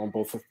you, Daniel, on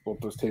both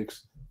those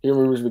takes. Here,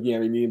 rumors McGee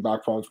having knee and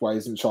back problems. Why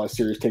isn't Shaw a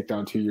serious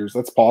takedown 2 years?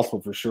 That's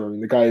possible for sure. I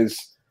mean, the guy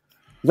he's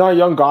not a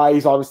young guy.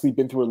 He's obviously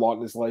been through a lot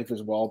in his life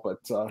as well. But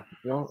I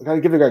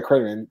gotta give the guy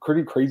credit, man.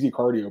 Pretty crazy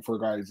cardio for a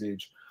guy his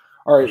age.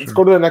 All right, let's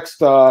go to the next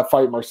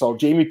fight, Marcel.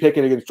 Jamie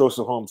Pickett against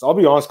Joseph Holmes. I'll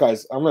be honest,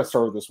 guys. I'm gonna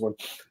start with this one.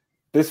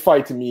 This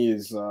fight to me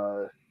is,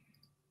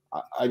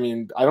 I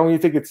mean, I don't even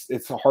think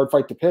it's a hard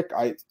fight to pick.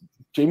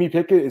 Jamie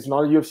Pickett is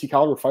not a UFC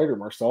caliber fighter,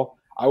 Marcel.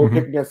 I will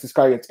pick against this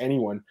guy against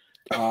anyone.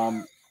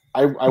 I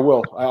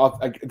will.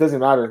 It doesn't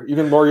matter.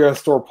 Even Loria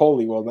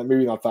Storopoli. Well,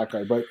 maybe not that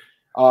guy, but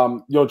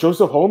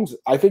Joseph Holmes,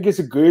 I think is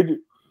a good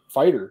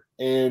fighter,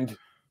 and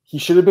he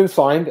should have been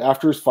signed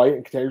after his fight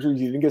in Contender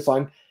Series. He didn't get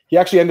signed. He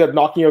actually ended up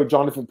knocking out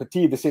Jonathan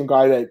Petit, the same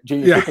guy that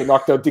Jamie Pickett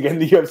knocked out to get in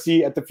the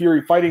UFC at the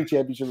Fury Fighting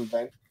Championship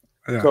event.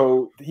 Yeah.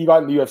 So he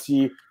got in the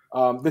UFC.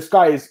 This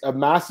guy is a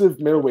massive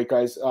middleweight,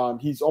 guys.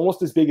 He's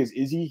almost as big as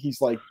Izzy. He's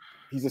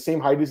the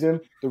same height as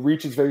him. The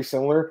reach is very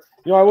similar.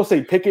 I will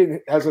say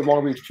Pickett has a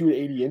long reach, 2 to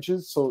 80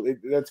 inches, so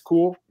that's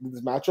cool with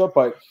this matchup.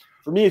 But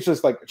for me, it's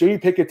just like Jamie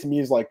Pickett to me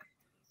is like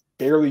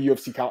barely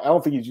UFC caliber. I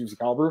don't think he's UFC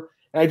caliber,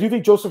 and I do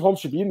think Joseph Holmes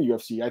should be in the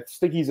UFC. I just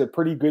think he's a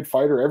pretty good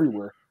fighter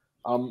everywhere.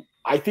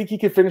 I think he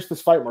can finish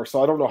this fight,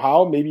 Marcel. I don't know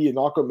how. Maybe a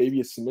knockout, maybe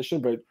a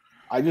submission, but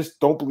I just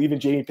don't believe in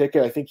Jamie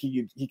Pickett. I think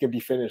he can be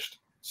finished.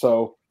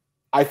 So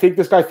I think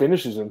this guy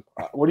finishes him.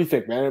 What do you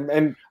think, man?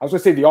 And I was going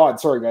to say the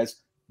odds. Sorry, guys.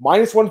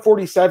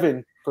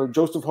 -147 for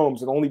Joseph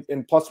Holmes and only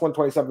plus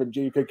 127 for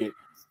Jamie Pickett.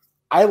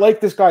 I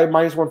like this guy at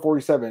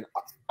 -147.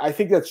 I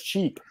think that's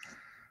cheap.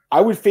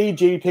 I would fade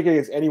Jamie Pickett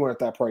against anyone at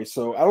that price.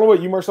 So I don't know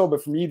about you, Marcel,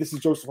 but for me, this is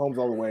Joseph Holmes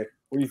all the way.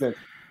 What do you think?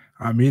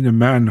 I mean, the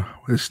man,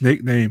 his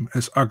nickname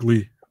is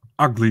Ugly.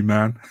 Ugly,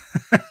 man.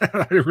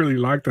 I really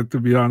like that, to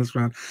be honest,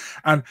 man.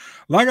 And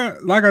like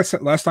I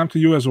said last time to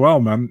you as well,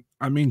 man,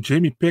 I mean,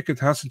 Jamie Pickett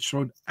hasn't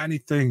shown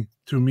anything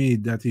to me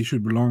that he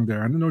should belong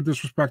there. And no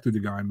disrespect to the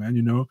guy,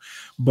 man,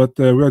 but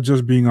we're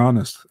just being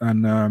honest.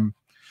 And that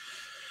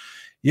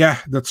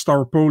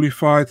Staropoli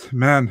fight,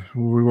 man,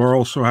 we were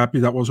all so happy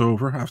that was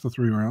over after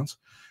 3 rounds,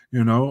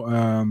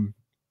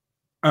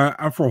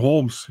 and for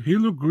Holmes, he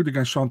looked good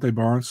against Shante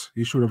Barnes.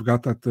 He should have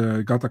got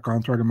that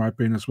contract, in my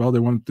opinion, as well. They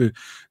wanted to,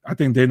 I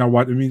think Dana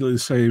White immediately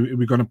say,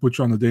 we're going to put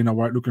you on the Dana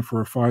White looking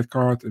for a fight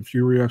card in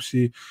Fury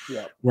FC,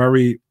 where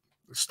he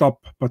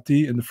stopped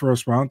Pati in the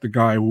first round, the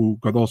guy who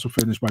got also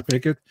finished by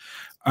Pickett,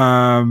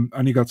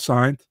 and he got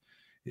signed.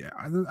 Yeah,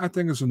 I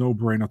think it's a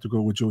no-brainer to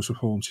go with Joseph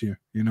Holmes here,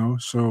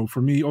 So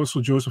for me,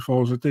 also Joseph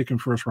Holmes, I take him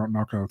first round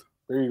knockout.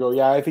 There you go.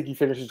 Yeah, I think he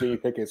finishes Jamie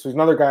Pickett. So he's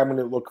another guy I'm going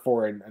to look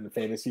for in the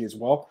fantasy as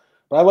well.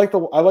 But I like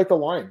the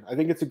line. I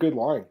think it's a good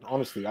line,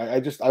 honestly. I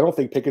don't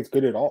think Pickett's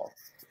good at all.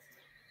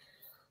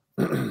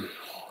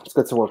 Let's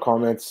get some more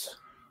comments.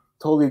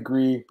 Totally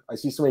agree. I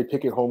see somebody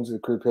Pickett Holmes as a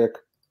career pick.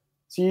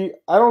 See,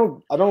 I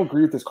don't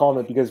agree with this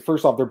comment because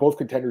first off, they're both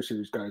Contender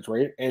Series guys,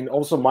 right? And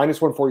also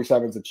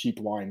 -147 is a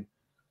cheap line.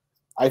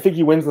 I think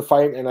he wins the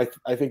fight, and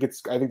I think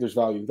there's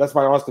value. That's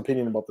my honest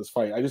opinion about this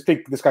fight. I just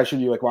think this guy should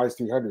be like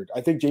 -300.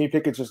 I think Jamie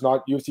Pickett's just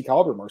not UFC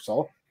caliber,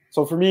 Marcel.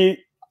 So for me,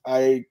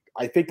 I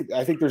think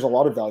there's a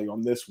lot of value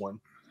on this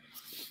one.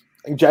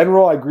 In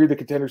general, I agree the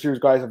Contender Series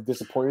guys have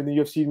disappointed in the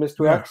UFC,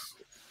 Mr. X.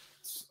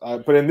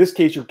 But in this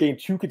case, you're getting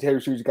 2 Contender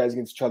Series guys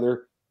against each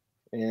other,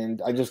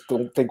 and I just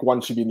don't think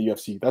one should be in the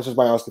UFC. That's just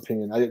my honest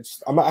opinion. I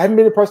haven't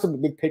been impressed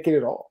with Pickett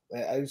at all.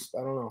 I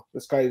don't know.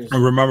 This guy is. I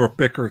remember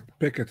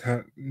Pickett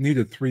had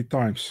needed 3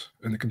 times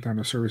in the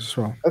Contender Series as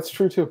well. That's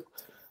true too.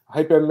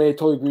 Hype MMA,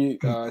 totally agree.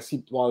 I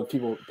see a lot of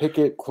people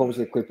Pickett, Holmes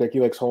a clear pick.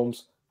 He likes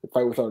Holmes. The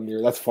fight without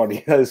Near. That's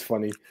funny. That is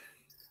funny.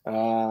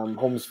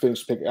 Holmes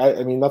finished pick.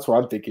 I mean, that's what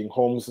I'm thinking.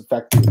 Holmes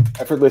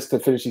effortless to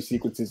finish these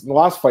sequences. In the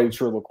last fight, it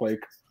sure looked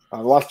like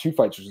the last 2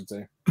 fights, I should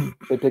say.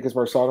 They pick as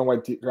Marcel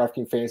White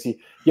DraftKings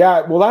Fantasy.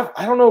 Yeah, well, that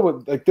I don't know,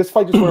 but like this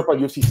fight just went up on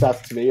UFC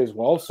stats today as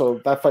well.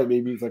 So that fight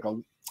maybe is like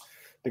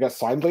they got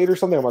signed late or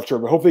something. I'm not sure,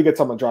 but hopefully it gets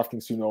up on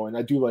DraftKings soon. And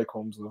I do like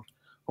Holmes though.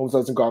 Holmes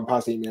hasn't gone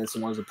past 8 minutes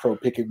and wants a pro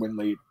pick and win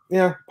late.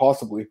 Yeah,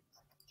 possibly.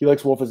 He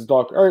likes Wolf as a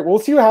dog. All right, we'll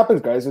see what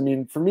happens, guys. I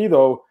mean, for me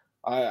though,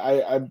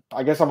 I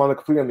guess I'm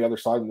completely on the other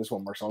side in this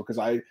one, Marcel, because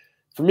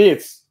for me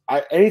it's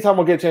anytime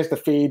I'll get a chance to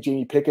fade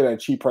Jamie Pickett at a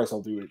cheap price,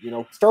 I'll do it. You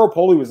know,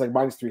 Staropoli was like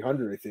minus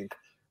 300, I think.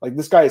 Like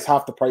this guy is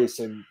half the price,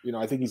 and you know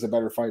I think he's a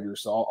better fighter,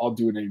 so I'll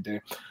do it any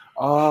day.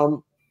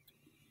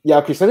 Yeah,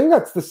 okay. So I think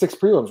that's the 6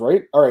 prelims,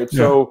 right? All right.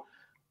 So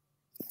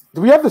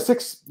do we have the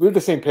 6? We have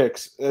the same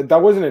picks.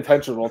 That wasn't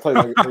intentional. I'll tell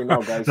you right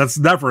now, guys. That's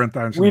never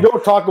intentional. We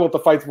don't talk about the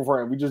fights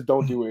beforehand. We just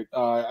don't do it.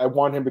 I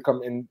want him to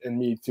come in and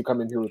me to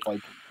come in here with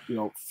like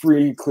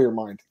free, clear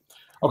mind.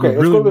 Okay,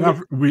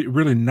 we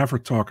really never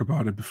talk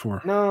about it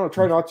before. No,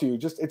 try not to.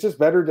 It's just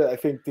better to, I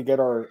think, to get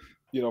our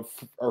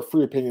our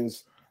free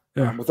opinions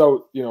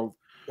without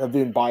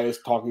being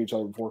biased talking to each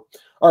other before.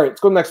 All right,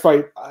 let's go to the next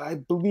fight. I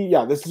believe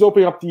this is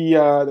opening up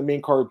the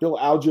main card. Bill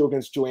Algeo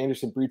against Joe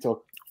Anderson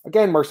Brito.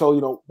 Again,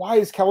 Marcel, why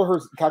is Kelleher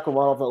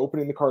Kakhramonov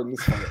opening the card in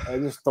this fight? I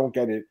just don't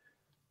get it.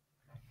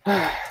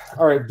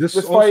 All right, this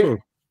fight,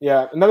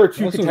 another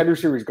 2 contender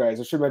series guys.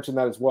 I should mention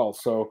that as well.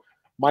 So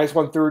minus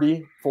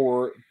 130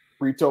 for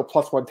Brito,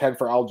 plus 110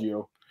 for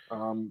Algeo.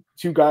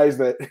 2 guys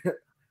that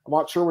I'm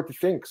not sure what to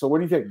think. So what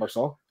do you think,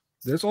 Marcel?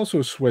 There's also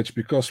a switch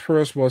because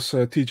first was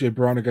TJ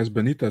Brown against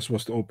Benitez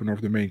was the opener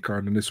of the main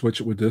card, and they switched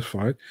it with this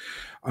fight.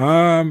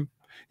 Algeo,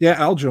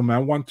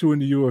 man, 1-2 in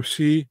the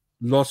UFC.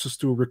 Losses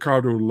to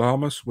Ricardo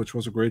Lamas, which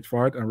was a great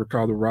fight, and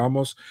Ricardo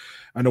Ramos,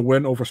 and a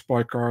win over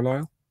Spike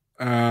Carlyle.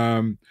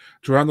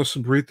 Joe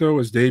Anderson Brito,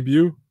 his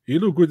debut. He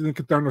looked good in the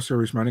contender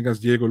series, man,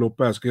 against Diego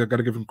Lopez. I got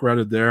to give him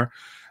credit there.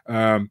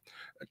 I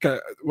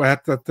think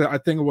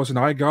it was an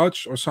eye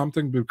gouge or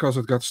something because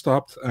it got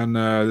stopped, and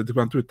it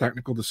went to a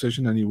technical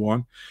decision, and he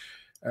won.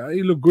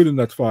 He looked good in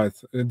that fight.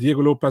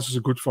 Diego Lopez is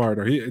a good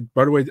fighter.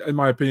 By the way, in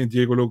my opinion,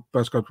 Diego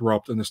Lopez got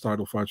robbed in his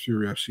title fight,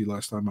 Fury FC,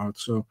 last time out.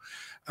 So,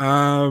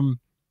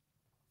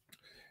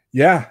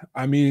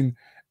 I mean,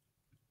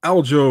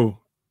 Algeo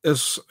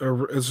is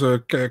a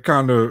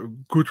kind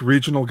of good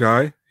regional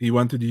guy. He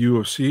went to the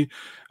UFC.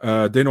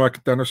 Dana White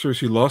contender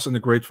series, he lost in a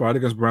great fight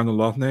against Brandon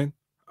Loughnane.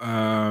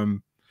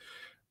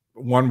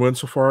 1 win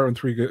so far in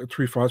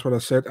three fights, what I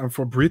said. And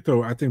for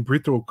Brito, I think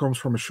Brito comes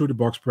from a shooter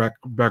box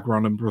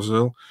background in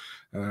Brazil.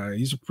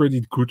 He's a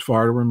pretty good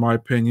fighter, in my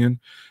opinion.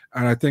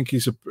 And I think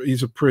he's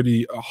a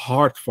pretty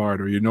hard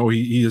fighter.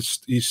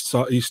 He's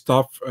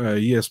tough.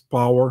 He has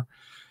power.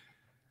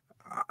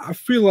 I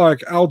feel like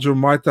Algeo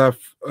might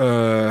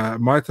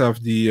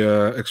have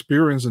the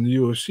experience in the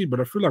UFC, but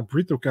I feel like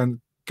Brito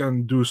can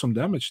do some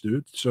damage,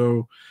 dude.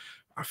 So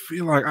I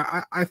feel like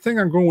I think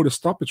I'm going with a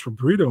stoppage for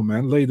Brito,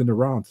 man. Late in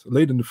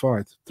the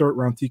fight, 3rd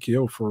round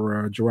TKO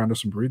for Joe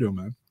Anderson Brito,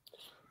 man.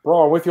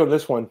 Bro, I'm with you on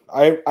this one.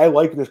 I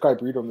like this guy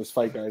Brito in this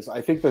fight, guys.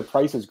 I think the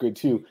price is good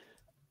too.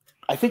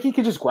 I think he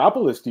could just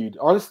grapple this dude.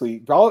 Honestly,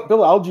 Bill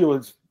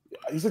Algeo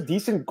he's a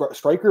decent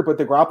striker, but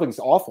the grappling is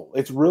awful.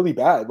 It's really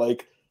bad.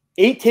 Like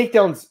 8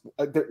 takedowns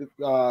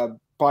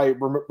by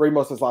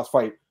Ramos' last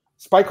fight.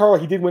 Spike Carlyle,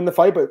 he did win the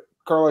fight, but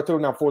Carlyle took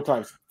him down 4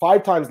 times.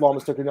 5 times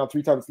Lamas took him down.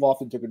 3 times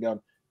Lofton took him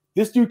down.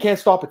 This dude can't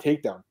stop a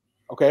takedown,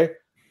 okay?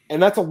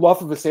 And that's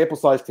enough of a sample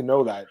size to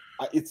know that.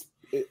 It's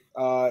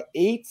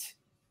 8.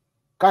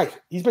 Guys,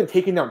 he's been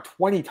taken down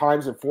 20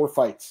 times in 4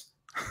 fights.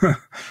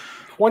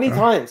 20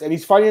 times. And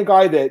he's fighting a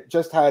guy that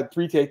just had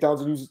 3 takedowns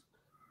and who's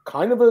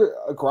kind of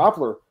a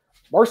grappler.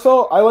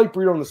 Marcel, I like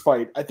Brito in this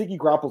fight. I think he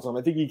grapples him.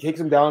 I think he takes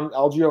him down,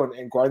 Algeo,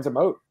 and grinds him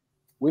out.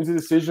 Wins a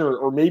decision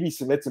or maybe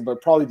submits him,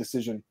 but probably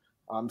decision.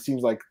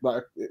 Seems like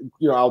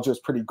Algeo's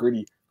pretty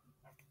gritty.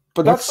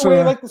 But that's the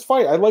way I like this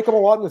fight. I like him a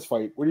lot in this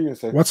fight. What are you going to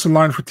say? What's the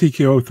line for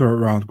TKO 3rd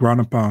round?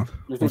 Ground and pound.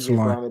 You're thinking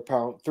ground and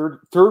pound. Third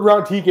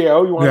round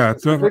TKO? You want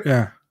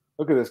yeah.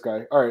 Look at this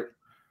guy. All right.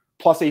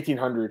 Plus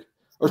 1,800.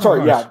 Or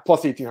sorry, nice.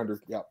 Plus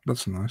 1,800. Yeah.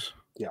 That's nice.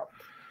 Yeah.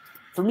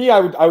 For me,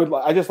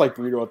 I just like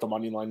Brito at the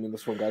money line in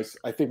this one, guys.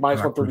 I think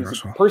minus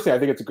 130. Personally, I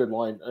think it's a good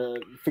line. I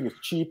think it's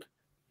cheap.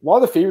 A lot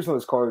of the favorites on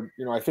this card,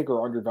 I think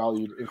are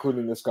undervalued,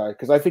 including this guy,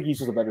 because I think he's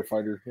just a better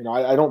fighter.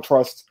 I don't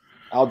trust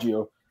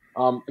Algeo.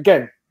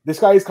 Again, this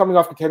guy is coming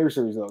off contender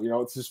series,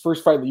 though. It's his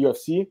first fight in the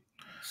UFC.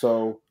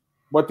 So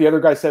what the other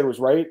guy said was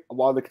right. A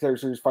lot of the contender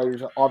series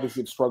fighters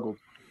obviously have struggled.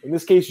 In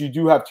this case, you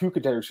do have 2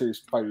 contender series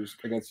fighters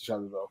against each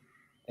other, though.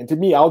 And to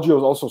me, Algeo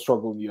has also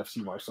struggled in the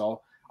UFC,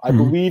 Marcel. I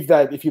believe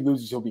that if he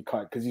loses, he'll be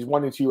cut because he's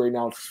 1-2 right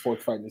now. It's his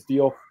 4th fight in this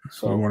deal.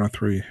 So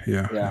 1-3,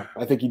 yeah. Yeah,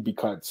 I think he'd be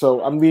cut.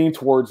 So I'm leaning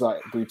towards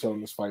Brito in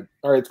this fight.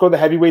 All right, let's go to the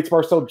heavyweights,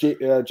 Marcel.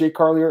 Jake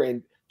Collier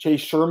and Chase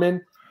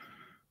Sherman.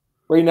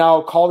 Right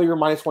now, Collier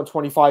minus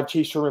 125,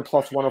 Chase Sherman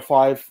plus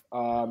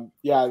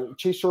 105.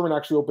 Chase Sherman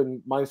actually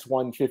opened minus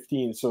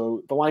 115.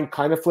 So the line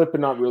kind of flipped,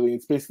 but not really.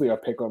 It's basically a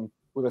pick 'em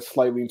with a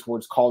slight lean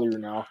towards Collier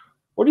now.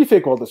 What do you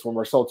think about this one,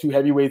 Marcel? 2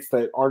 heavyweights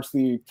that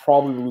honestly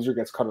probably the loser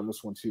gets cut on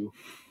this one too.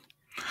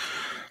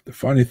 The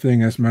funny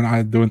thing is, man,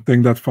 I don't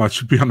think that fight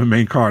should be on the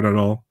main card at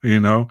all,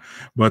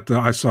 But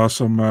I saw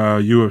some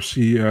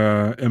UFC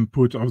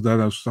input of that.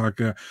 It was like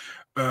a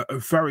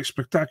very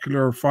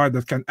spectacular fight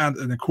that can end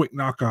in a quick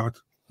knockout.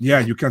 Yeah,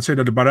 you can say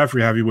that about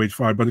every heavyweight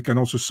fight, but it can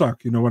also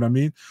suck. You know what I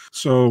mean?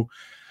 So,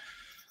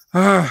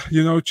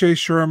 Chase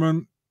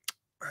Sherman,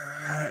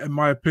 in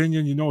my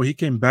opinion, he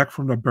came back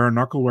from the bare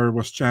knuckle where he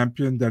was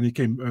champion. Then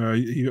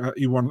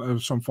he won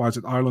some fights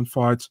at Island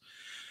Fights.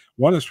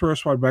 Won his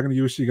first fight back in the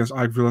UFC against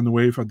Ike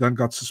Villanueva, then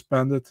got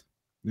suspended.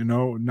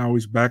 Now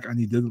he's back and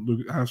he didn't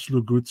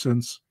look good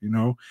since.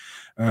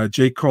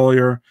 Jake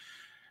Collier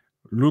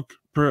looked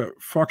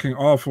fucking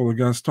awful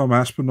against Tom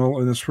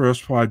Aspinall in his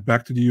first fight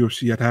back to the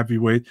UFC at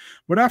heavyweight.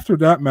 But after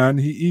that, man,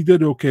 he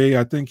did okay.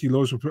 I think he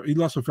lost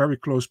a very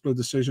close split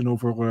decision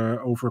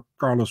over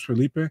Carlos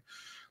Felipe.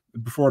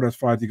 Before that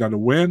fight, he got a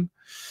win.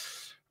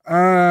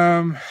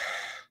 I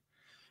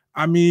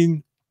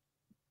mean,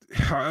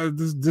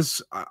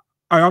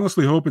 I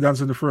honestly hope it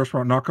ends in the first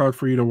round knockout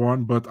for either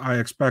one, but I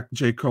expect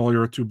Jake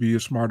Collier to be a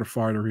smarter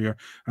fighter here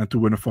and to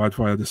win a fight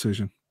via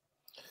decision.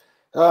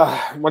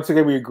 Once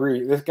again, we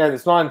agree. This guy,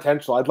 it's not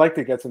intentional. I'd like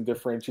to get some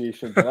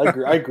differentiation, but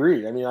I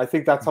agree. I mean, I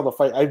think that's how the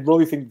fight. I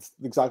really think it's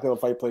exactly how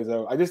the fight plays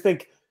out. I just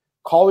think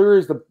Collier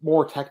is the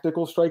more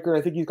technical striker, and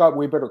I think he's got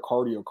way better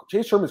cardio.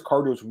 Chase Sherman's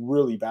cardio is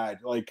really bad.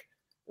 Like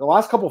the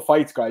last couple of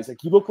fights, guys, like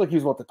he looked like he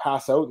was about to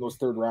pass out in those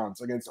third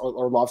rounds against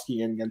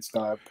Arlovsky and against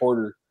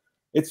Porter.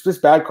 It's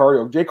just bad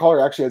cardio. Jake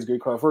Collier actually has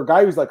good cardio. For a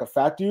guy who's like a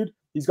fat dude,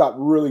 he's got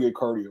really good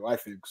cardio, I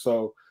think.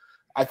 So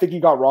I think he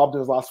got robbed in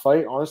his last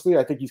fight. Honestly,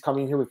 I think he's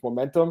coming here with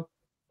momentum.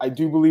 I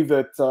do believe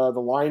that the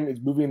line is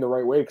moving the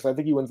right way because I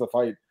think he wins the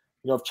fight.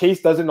 If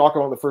Chase doesn't knock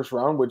him out in the first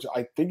round, which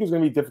I think is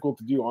going to be difficult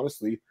to do,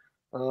 honestly,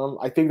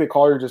 I think that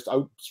Collier just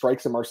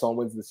outstrikes him. Marcel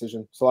wins the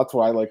decision. So that's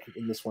what I like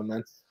in this one,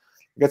 man.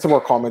 Get some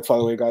more comments, by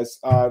the way, guys.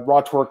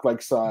 Raw Torque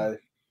likes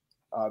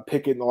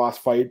Pickett in the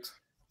last fight.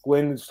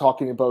 Glenn is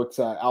talking about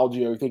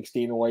Algeo. He thinks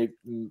Dana White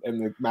and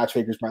the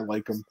matchmakers might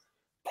like him.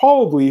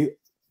 Probably.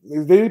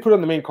 They didn't put it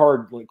on the main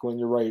card, Glenn.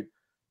 You're right.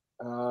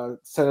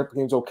 Setup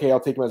game's okay. I'll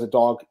take him as a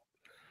dog.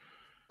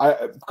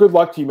 Good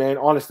luck to you, man.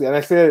 Honestly, and I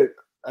say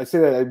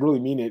that I really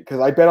mean it because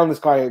I bet on this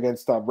guy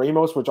against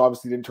Ramos, which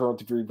obviously didn't turn out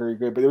to be very, very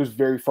good. But it was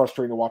very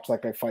frustrating to watch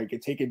that guy fight,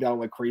 get taken down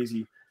like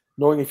crazy,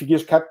 knowing if he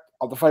just kept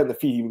the fight on the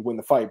feet, he would win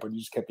the fight. But he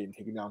just kept getting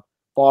taken down.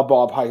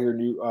 Bob, hi here,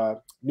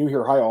 new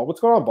here, hi all. What's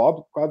going on,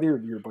 Bob? Glad to hear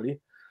you, buddy.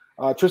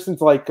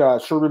 Tristan's like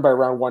Sherman by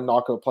round 1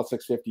 knockout plus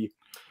 650.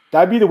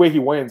 That'd be the way he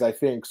wins, I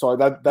think. So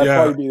that'd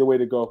probably be the way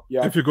to go.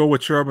 Yeah. If you go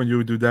with Sherman, you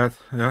would do that.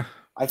 Yeah.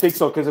 I think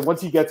so, because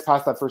once he gets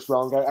past that first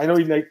round, guy, I know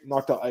he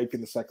knocked out Ike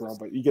in the second round,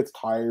 but he gets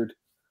tired.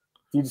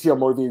 You can see how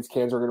motivated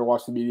cans are going to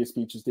watch the media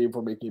speeches day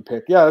before making a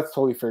pick. Yeah, that's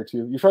totally fair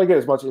too. You try to get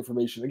as much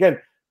information. Again,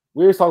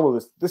 we always talk about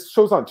this. This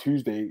show's on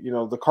Tuesday.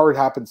 The card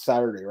happens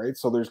Saturday, right?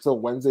 So there's still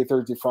Wednesday,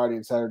 Thursday, Friday,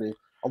 and Saturday.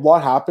 A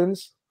lot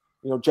happens.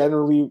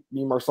 Generally,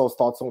 me and Marcel's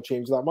thoughts don't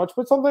change that much,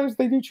 but sometimes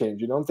they do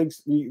change.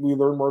 Things we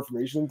learn more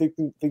information,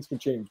 and things can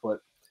change, but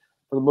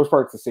for the most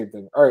part, it's the same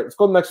thing. All right, let's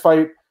go to the next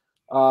fight.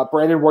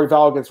 Brandon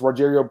Royval against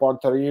Rogerio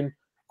Bontorin.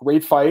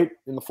 Great fight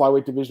in the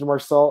flyweight division,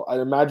 Marcel. I'd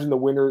imagine the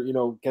winner,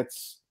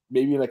 gets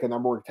maybe like a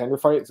number 1 contender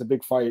fight. It's a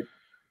big fight.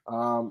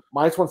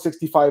 Minus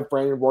 165,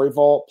 Brandon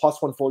Royval.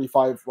 Plus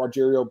 145,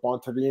 Rogerio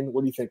Bontorin.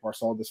 What do you think,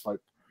 Marcel, of this fight?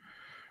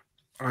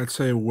 I'd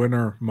say a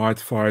winner might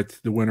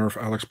fight the winner of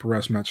Alex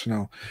Perez match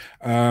now.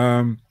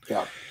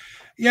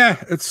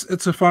 Yeah,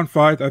 it's a fun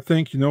fight. I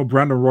think,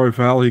 Brandon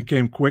Royval, he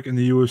came quick in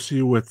the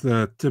UFC with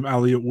Tim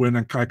Elliott win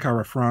and Kai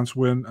Kara France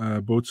win,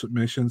 both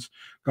submissions.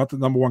 Got the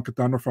number 1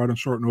 contender fight on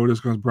short notice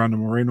against Brandon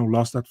Moreno,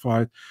 lost that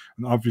fight,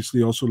 and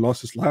obviously also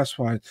lost his last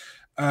fight.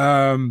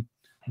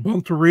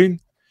 Bontorin,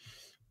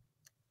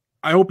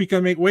 I hope he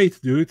can make weight,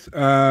 dude.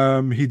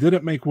 He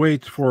didn't make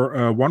weight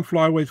for one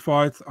flyweight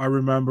fight, I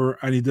remember,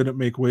 and he didn't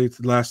make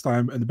weight last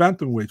time in the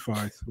bantamweight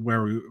fight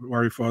where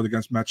he fought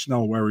against Matt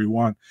Schnell, where he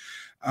won.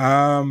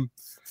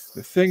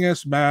 The thing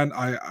is, man,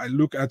 I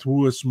look at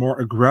who is more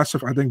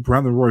aggressive. I think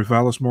Brandon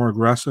Royval is more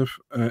aggressive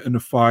in the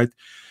fight.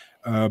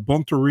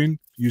 Bontorin,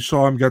 you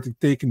saw him getting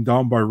taken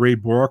down by Ray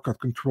Borg, got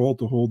controlled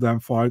the whole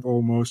damn fight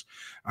almost.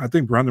 I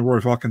think Brandon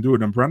Royval can do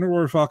it, and Brandon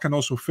Royval can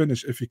also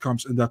finish if he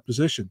comes in that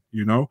position,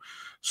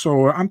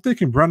 So I'm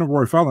taking Brandon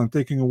Royval and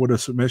taking him with a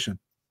submission.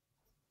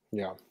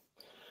 Yeah.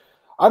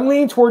 I'm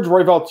leaning towards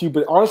Royval too,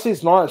 but honestly,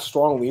 it's not a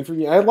strong lean for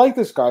me. I like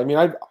this guy. I mean,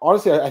 I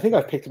think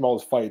I've picked him all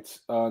his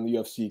fights in the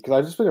UFC because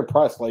I've just been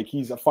impressed. Like,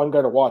 he's a fun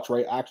guy to watch,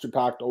 right?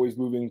 Action-packed, always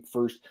moving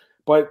first,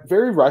 but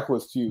very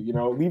reckless too.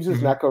 Leaves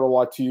his neck out a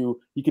lot too.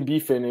 He can be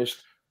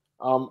finished.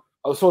 So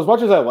as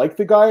much as I like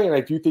the guy, and I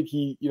do think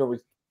he,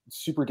 was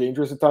super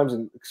dangerous at times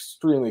and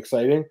extremely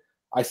exciting,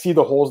 I see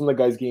the holes in the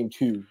guy's game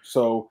too.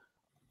 So,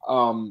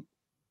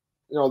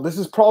 this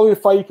is probably a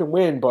fight he can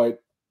win,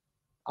 but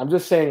I'm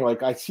just saying,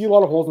 like, I see a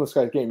lot of holes in this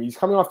guy's game. He's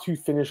coming off 2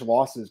 finished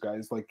losses,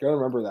 guys. Like, gotta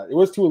remember that. It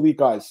was 2 elite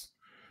guys,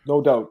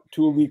 no doubt.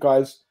 2 elite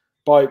guys,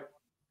 but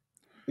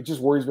it just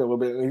worries me a little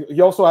bit. And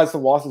he also has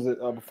some losses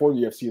before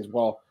the UFC as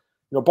well.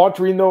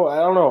 Bontorin, though, I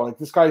don't know. Like,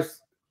 this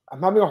guy's –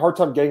 I'm having a hard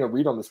time getting a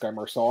read on this guy,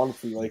 Marcel,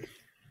 honestly. Like,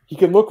 he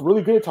can look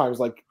really good at times.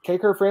 Like,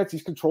 KK France,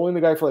 he's controlling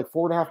the guy for, like,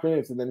 4.5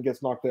 minutes and then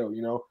gets knocked out,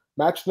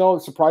 Matt Schnell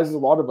surprises a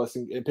lot of us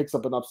and picks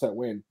up an upset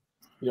win.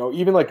 You know,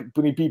 even like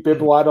when he beat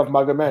Bibulatov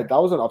Magomed,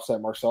 that was an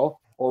upset, Marcel,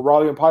 or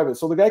Raulian Paiva.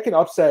 So the guy can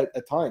upset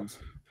at times.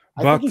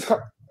 I think he's.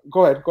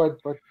 Go ahead.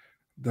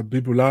 The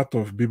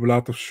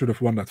Bibulatov should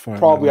have won that fight.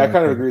 Probably, I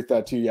kind of agree with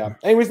that too. Yeah.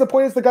 Anyways, the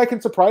point is the guy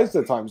can surprise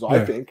at times.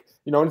 I think,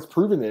 you know, and it's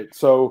proven it.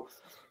 So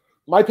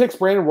my pick's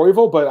Brandon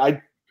Royval, but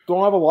I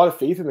don't have a lot of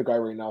faith in the guy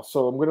right now.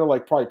 So I'm gonna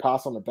like probably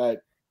pass on the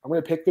bet. I'm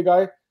gonna pick the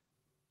guy.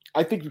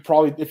 I think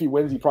if he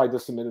wins, he probably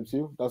just submit him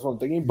too. That's what I'm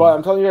thinking. But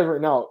I'm telling you guys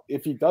right now,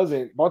 if he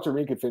doesn't,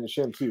 Bontorin could finish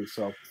him too.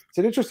 So it's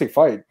an interesting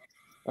fight.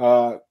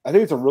 I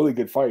think it's a really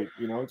good fight.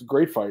 You know, it's a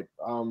great fight.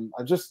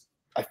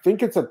 I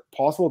think it's a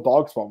possible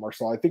dog spot,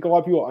 Marcel. I think a lot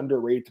of people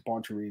underrate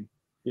Bontorin.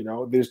 You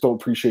know, they just don't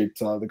appreciate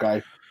the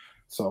guy.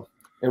 So,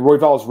 and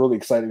Royval is really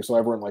exciting, so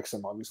everyone likes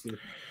him, obviously.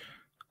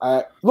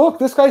 Look,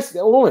 this guy's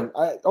Owen.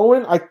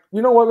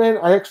 You know what, man?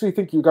 I actually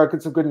think you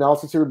got some good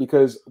analysis here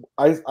because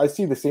I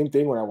see the same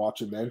thing when I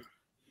watch him, man.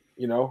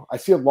 You know, I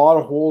see a lot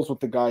of holes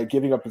with the guy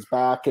giving up his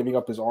back, giving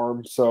up his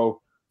arm.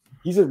 So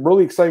he's a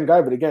really exciting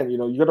guy. But again, you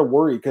know, you got to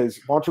worry because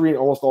Bontorin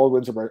almost all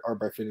wins are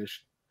by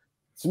finish.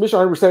 Submission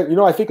 100%. You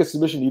know, I think a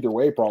submission either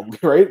way, probably,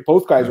 right?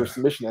 Both guys are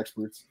submission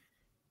experts,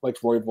 like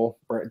Royval,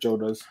 Joe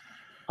does.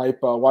 Hype.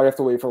 Why do you have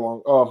to wait for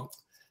long? Oh,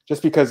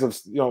 just because of,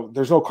 you know,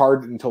 there's no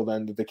card until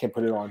then that they can't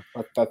put it on.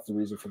 That's the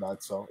reason for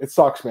that. So it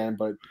sucks, man.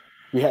 But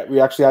we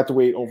actually had to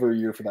wait over a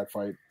year for that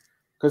fight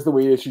because the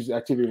weight issues,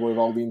 activity of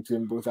Royval leading to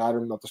him with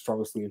Adam, not the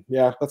strongest lead.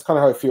 Yeah, that's kind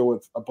of how I feel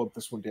about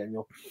this one,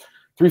 Daniel.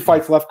 3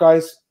 fights left,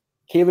 guys.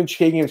 Katlyn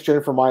Chookagian against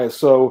Jennifer Maia.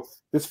 So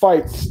this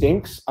fight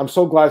stinks. I'm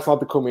so glad it's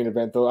not the co-main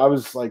event, though. I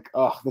was like,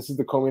 oh, this is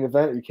the co-main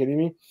event. Are you kidding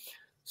me?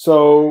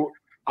 So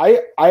I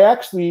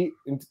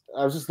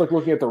was just like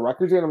looking at the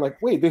records and I'm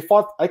like, wait, they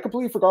fought. I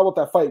completely forgot about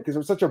that fight because it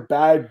was such a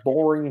bad,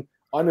 boring,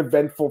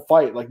 uneventful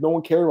fight. Like no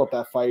one cared about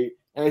that fight,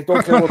 and I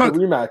don't care about the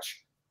rematch.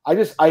 I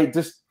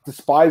just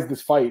despise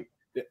this fight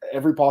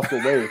every possible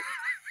way.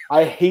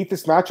 I hate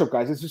this matchup,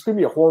 guys. It's just gonna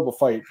be a horrible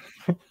fight.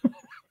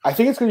 I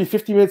think it's going to be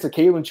 50 minutes of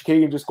Katlyn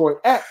Chookagian just going,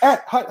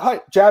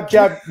 hut,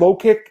 jab, low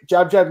kick,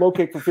 jab, low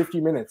kick for 50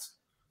 minutes.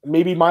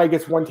 Maybe Maia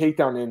gets one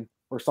takedown in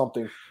or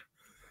something.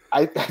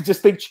 I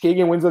just think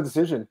Chookagian wins the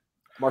decision.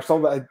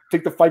 Marcel, I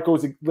think the fight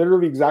goes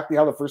literally exactly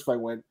how the first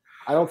fight went.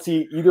 I don't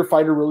see either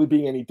fighter really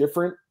being any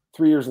different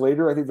 3 years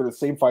later. I think they're the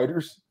same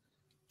fighters.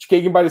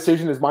 Chookagian by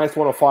decision is minus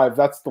 105.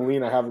 That's the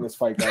lean I have in this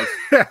fight, guys.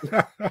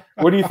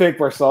 What do you think,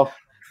 Marcel?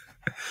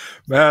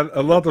 Man,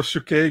 a lot of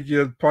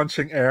Chookagian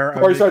punching air.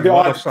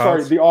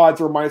 The odds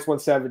were minus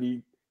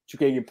 170.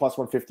 Chookagian plus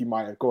 150.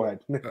 Maia. Go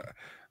ahead.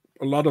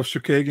 A lot of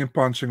Chookagian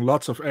punching,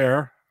 lots of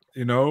air.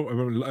 You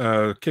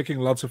know, kicking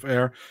lots of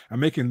air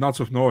and making lots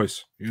of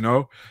noise. You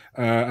know,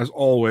 as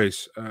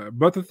always.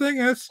 But the thing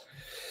is,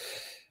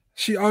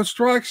 she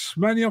outstrikes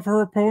many of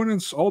her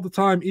opponents all the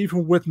time,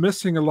 even with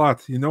missing a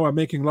lot, you know, and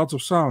making lots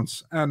of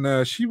sounds.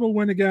 And she will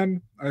win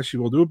again. She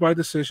will do it by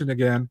decision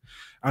again.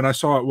 And I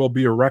saw it will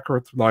be a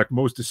record, like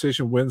most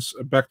decision wins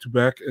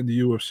back-to-back in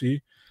the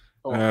UFC.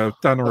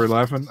 10 or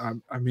 11.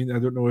 I mean, I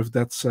don't know if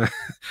that's a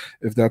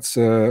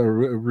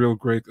real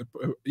great.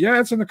 Yeah,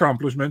 it's an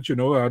accomplishment, you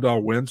know,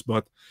 Adal wins.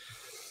 But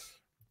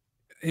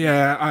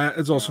yeah,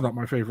 it's also not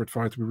my favorite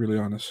fight, to be really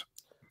honest.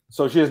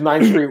 So she has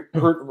 9 straight.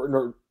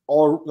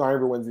 All 9 of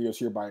her wins the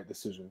UFC are by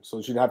decision.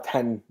 So she'd have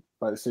 10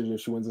 by decision if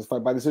she wins this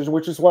fight by decision,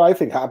 which is what I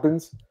think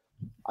happens.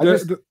 I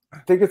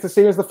think it's the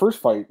same as the first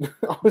fight.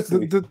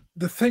 Honestly,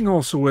 the thing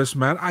also is,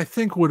 man, I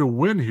think with a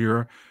win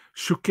here,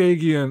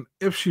 Chookagian,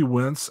 if she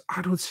wins,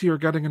 I don't see her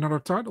getting another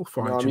title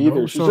fight. No, me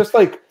either. She's just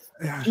like,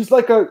 she's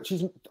kind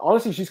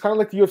of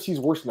like the UFC's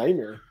worst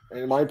nightmare,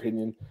 in my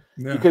opinion,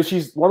 because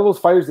she's one of those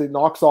fighters that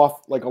knocks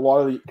off like a lot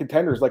of the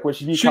contenders. Like when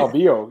she beat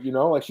Calvillo, you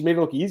know, like she made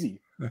it look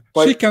easy.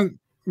 But she can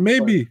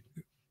maybe.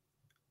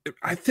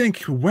 I think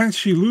when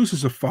she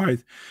loses a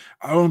fight,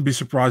 I won't be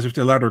surprised if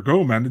they let her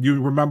go, man.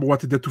 You remember what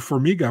they did to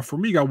Formiga.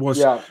 Formiga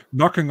was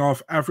knocking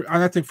off and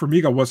I think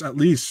Formiga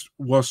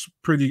was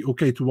pretty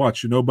okay to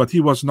watch, you know, but he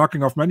was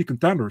knocking off many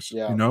contenders,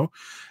 you know,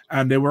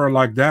 and they were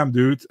like, damn,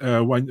 dude,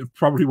 when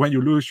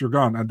you lose, you're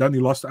gone. And then he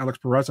lost to Alex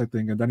Perez, I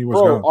think, and then he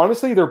was gone.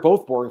 Honestly, they're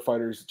both boring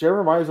fighters.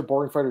 Jennifer Maia is a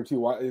boring fighter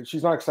too.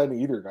 She's not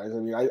exciting either, guys. I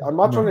mean, I'm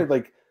not trying to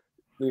like,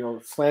 you know,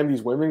 slam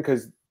these women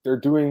because they're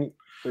doing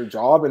their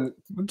job and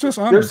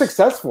they're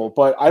successful,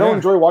 but I don't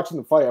enjoy watching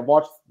them fight. I've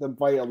watched them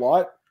fight a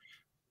lot.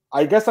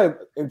 I guess I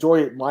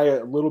enjoy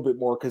Maia a little bit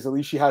more because at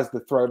least she has the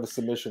threat of a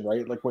submission,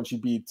 right? Like when she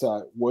beat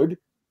Wood.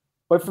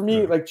 But for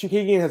me, like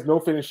Chookagian has no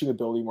finishing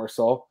ability,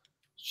 Marcel.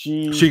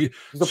 She's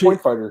a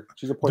point fighter.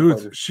 She's a point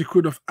fighter. She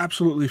could have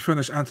absolutely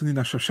finished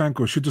Antonina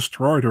Shevchenko. She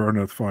destroyed her in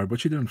that fight, but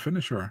she didn't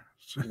finish her.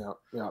 No,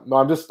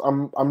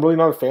 I'm really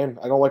not a fan.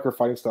 I don't like her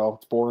fighting style.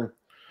 It's boring.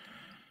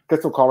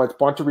 Get some comments.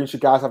 Bontorin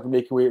should gas after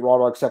making weight. Raw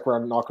dog second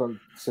round knock-on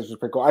decision.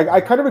 I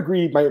kind of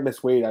agree. He might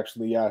miss weight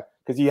actually. Yeah,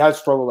 because he has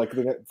struggled. Like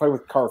the fight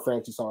with Cara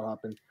France, you saw it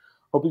happen.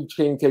 Hoping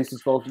Chang takes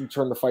his goal and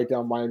turn the fight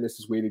down. Maia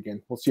misses weight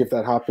again. We'll see if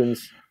that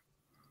happens.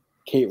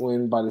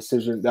 Katlyn by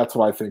decision. That's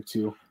what I think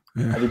too.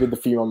 Yeah. We did the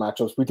female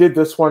matchups. We did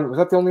this one. Was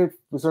that the only?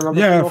 Was there another?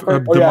 Yeah,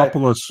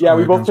 Demopoulos. Yeah,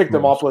 we both picked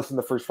Demopoulos in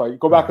the first fight.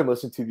 Go back and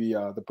listen to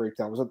the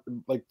breakdown. Was it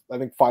like I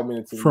think 5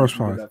 minutes? First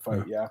fight. That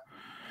fight. Yeah.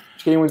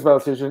 Chicane wins by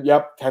decision.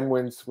 Yep, 10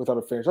 wins without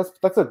a finish.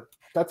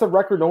 That's a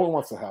record no one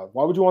wants to have.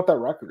 Why would you want that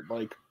record?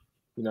 Like,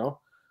 you know,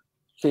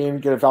 Shane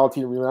get a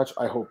Valentina rematch?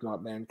 I hope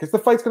not, man, because the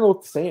fight's gonna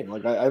look the same.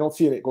 Like, I don't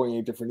see it going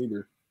any different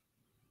either.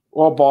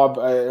 Well, Bob,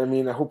 I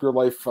mean, I hope your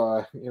life,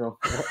 I'm not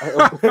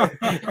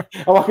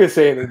gonna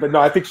say anything, but no,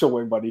 I think she'll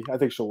win, buddy. I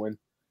think she'll win.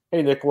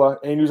 Hey, Nicola,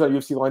 any news on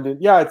UFC London?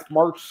 Yeah, it's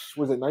March.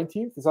 Was it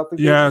 19th? Is that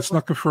the? Yeah, it's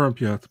not confirmed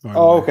yet.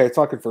 Okay, it's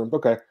not confirmed.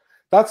 Okay.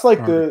 That's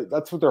like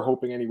that's what they're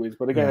hoping anyways.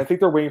 But again, I think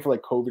they're waiting for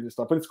like COVID and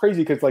stuff. But it's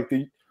crazy because like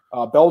the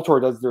Bellator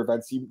does their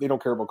events. They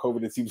don't care about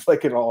COVID, it seems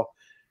like, at all.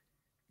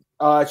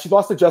 She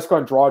lost to Jessica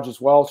Andrade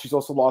as well. She's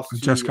also lost to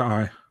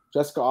Jessica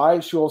I.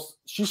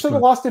 She should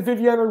have lost to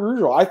Viviana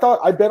Araujo. I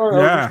bet on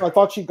Araujo. I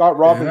thought she got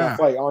robbed in that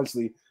fight,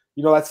 honestly.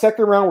 You know, that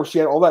second round where she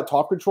had all that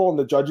top control and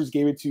the judges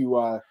gave it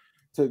to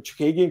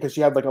Chookagian because she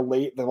had like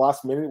the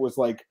last minute was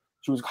like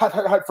she was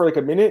hot for like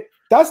a minute.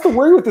 That's the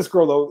worry with this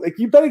girl though. Like,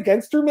 you bet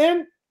against her,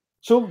 man.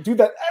 She'll do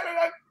that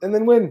and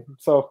then win.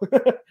 So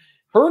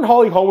her and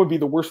Holly Holm would be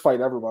the worst fight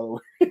ever, by the way.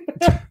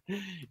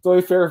 It's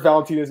only fair if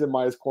Valentina's in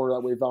Maya's corner.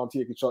 That way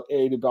Valentina can show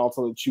A to balance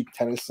on the Chook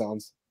tennis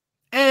sounds.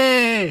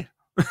 Hey!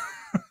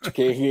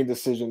 Okay,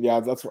 decision.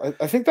 Yeah,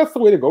 I think that's the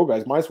way to go,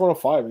 guys. Minus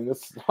 105. I mean,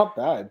 that's not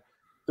bad.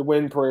 The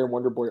win, Pereira and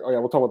Wonder Boy. Oh, yeah,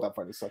 we'll talk about that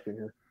fight in a second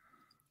here.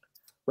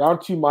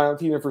 Round 2,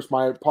 Valentina versus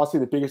Maya.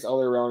 Possibly the biggest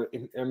LA round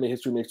in MMA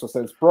history. Makes no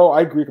sense. Bro,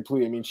 I agree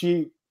completely. I mean,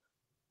 she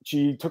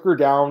took her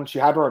down. She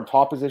had her in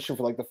top position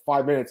for like the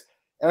 5 minutes.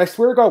 And I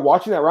swear to God,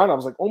 watching that round, I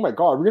was like, oh my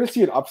God, we're going to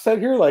see an upset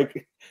here?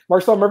 Like,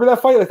 Marcel, remember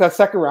that fight? Like that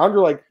second round,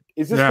 you're like,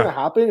 is this going to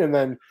happen? And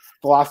then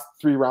the last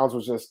 3 rounds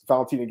was just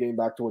Valentina getting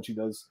back to what she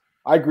does.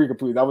 I agree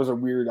completely. That was a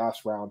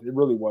weird-ass round. It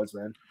really was,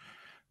 man.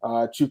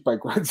 Choked by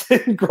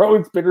Grunson,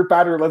 growing spitter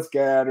pattern. Let's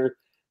get at her.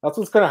 That's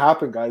what's going to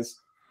happen, guys.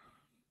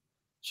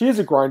 She is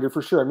a grinder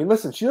for sure. I mean,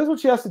 listen, she does what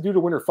she has to do to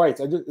win her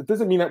fights. It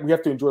doesn't mean that we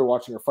have to enjoy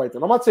watching her fight.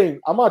 And I'm not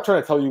trying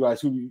to tell you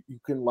guys who you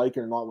can like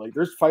or not like.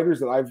 There's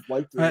fighters that I've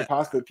liked in the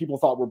past that people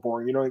thought were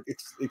boring, you know,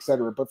 et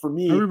cetera. But for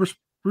me,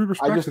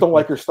 I just don't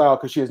like her style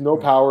because she has no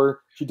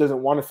power. She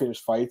doesn't want to finish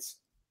fights.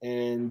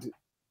 And,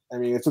 I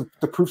mean,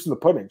 the proof's in the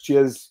pudding. She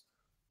has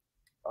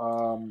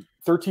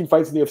 13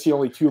 fights in the UFC,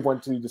 only 2 have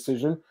went to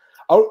decision.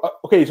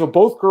 Okay, so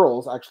both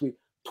girls, actually,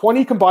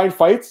 20 combined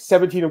fights,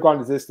 17 have gone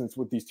to distance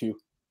with these two.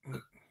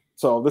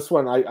 So this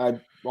one, I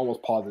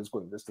almost positive is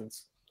going to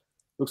distance.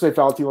 Looks like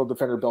Valentina will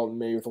defend her belt in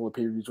May with all the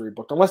pay-per-views already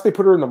booked. Unless they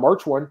put her in the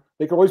March one,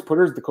 they could always put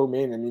her as the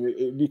co-main. I mean,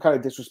 it'd be kind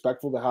of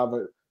disrespectful to have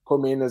a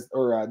co-main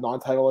or a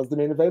non-title as the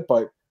main event,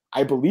 but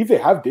I believe they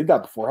have did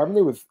that before, haven't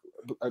they? With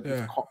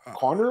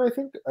Connor, I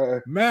think.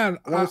 Man,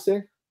 I want to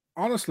say.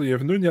 Honestly,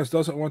 if Nunes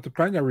doesn't want the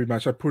Pena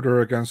rematch, I put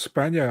her against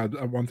Pena at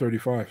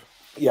 135.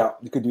 Yeah,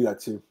 you could do that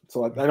too.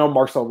 So I know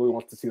Marcel really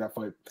wants to see that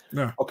fight.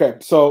 Yeah. Okay,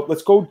 so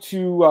let's go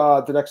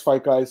to the next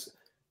fight, guys.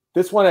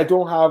 This one I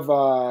don't have.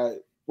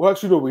 Well,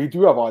 actually, no, we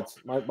do have odds.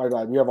 My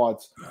bad. We have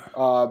odds.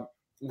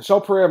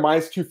 Michelle Pereira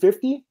minus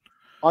 250.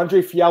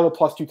 Andre Fiallo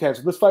plus 210.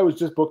 So this fight was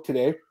just booked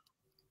today.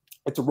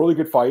 It's a really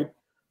good fight.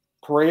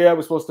 Pereira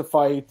was supposed to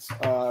fight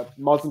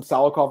Muslim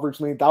Salikov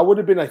originally. That would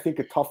have been, I think,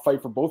 a tough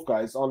fight for both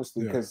guys,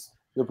 honestly, because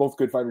they're both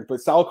good fighters.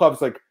 But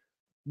Salikov's like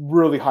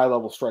really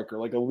high-level striker,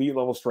 like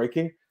elite-level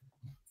striking.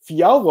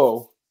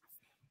 Fiallo.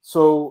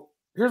 So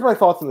here's my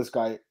thoughts on this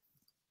guy.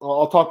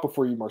 I'll talk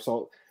before you,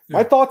 Marcel.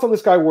 My thoughts on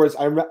this guy was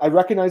I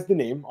recognized the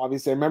name.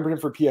 Obviously, I remember him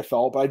for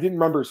PFL, but I didn't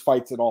remember his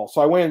fights at all.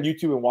 So I went on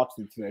YouTube and watched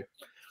them today.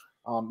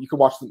 You can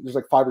watch them. There's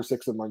like 5 or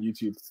 6 of them on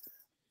YouTube.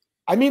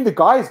 I mean, the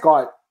guy's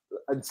got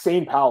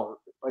insane power.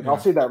 Like, I'll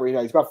say that right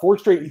now. He's got 4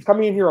 straight. He's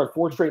coming in here on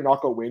 4 straight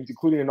knockout wins,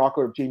 including a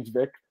knockout of James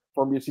Vick,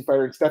 former UFC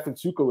fighter, and Stefan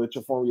Sukulic,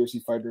 a former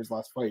UFC fighter, his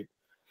last fight.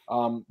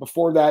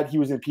 Before that, he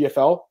was in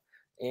PFL.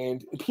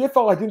 And in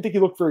PFL, I didn't think he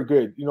looked very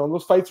good. You know,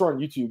 those fights are on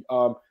YouTube.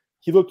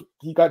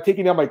 He got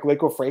taken down by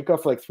Glaico Franca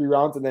for like 3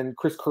 rounds, and then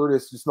Chris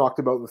Curtis just knocked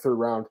him out in the 3rd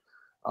round.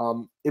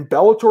 In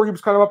Bellator, he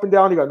was kind of up and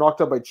down. He got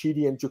knocked out by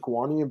Chidi and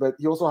Jukwani, but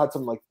he also had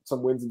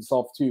some wins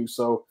himself too.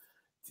 So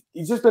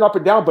he's just been up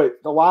and down. But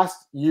the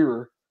last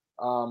year,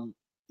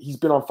 he's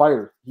been on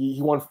fire.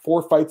 He won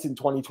 4 fights in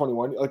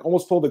 2021. Like,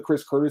 almost pulled the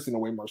Chris Curtis in a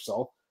way,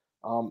 Marcel,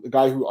 the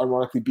guy who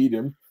ironically beat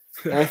him.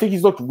 And I think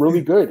he's looked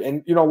really good.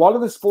 And you know, a lot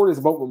of the sport is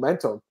about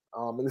momentum.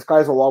 And this guy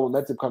has a lot of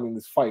momentum coming in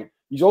this fight.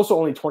 He's also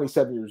only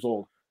 27 years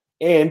old.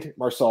 And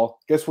Marcel,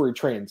 guess where he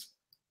trains?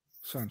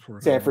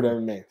 Sanford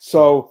MMA.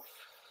 So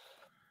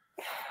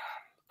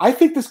I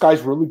think this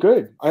guy's really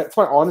good. That's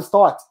my honest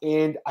thoughts.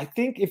 And I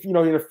think if, you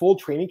know, in a full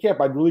training camp,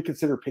 I'd really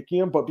consider picking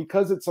him. But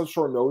because it's such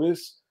short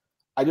notice,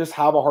 I just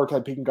have a hard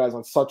time picking guys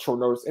on such short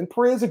notice. And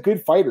Pereira's a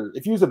good fighter.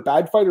 If he was a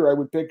bad fighter, I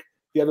would pick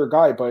the other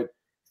guy. But,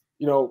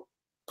 you know,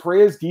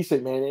 Pereira's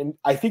decent, man. And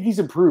I think he's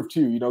improved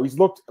too. You know, he's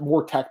looked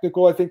more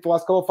technical, I think, the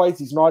last couple of fights.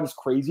 He's not as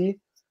crazy.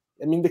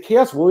 I mean, the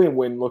Chaos Williams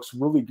win looks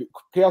really good.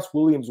 Chaos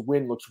Williams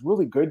win looks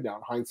really good now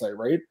in hindsight,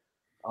 right?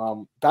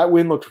 That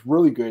win looked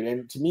really good,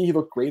 and to me, he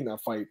looked great in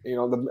that fight. You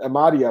know, the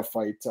Amadia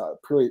fight,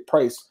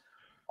 Price.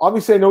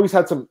 Obviously, I know he's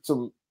had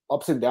some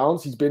ups and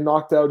downs. He's been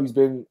knocked out. He's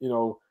been, you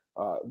know,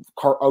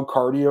 out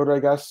cardioed, I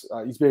guess.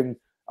 He's been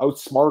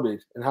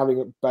outsmarted and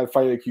having a bad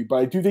fight IQ. But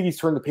I do think he's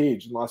turned the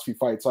page in the last few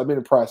fights. So I've been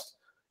impressed.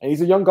 And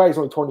he's a young guy. He's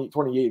only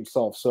 28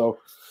 himself. So,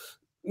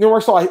 you know,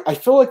 Marcel, I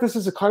feel like this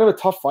is a kind of a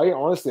tough fight,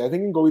 honestly. I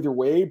think it can go either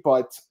way,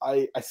 but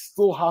I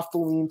still have to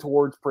lean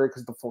towards Pereira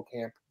because of the full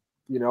camp,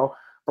 you know.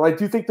 But I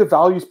do think the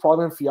value is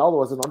probably on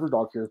Fialho as an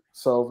underdog here.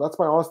 So that's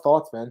my honest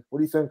thoughts, man. What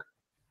do you think?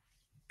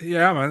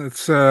 Yeah, man.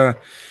 It's I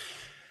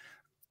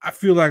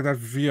feel like that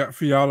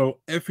Fialho,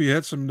 if he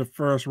hits him in the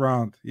first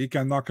round, he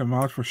can knock him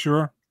out for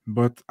sure.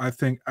 But I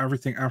think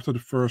everything after the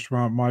first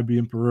round might be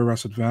in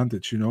Pereira's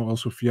advantage. You know,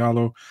 also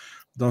Fialho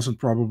doesn't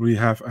probably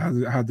have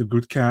had the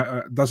good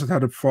camp, doesn't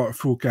have a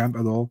full camp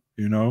at all.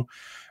 You know,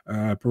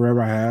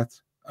 Pereira had.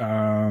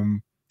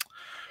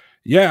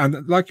 Yeah,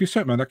 and like you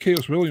said, man, that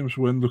Chaos Williams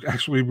win look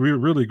actually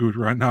really good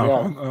right now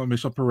on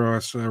Mr.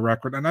 Pereira's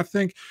record, and I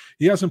think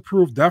he has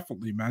improved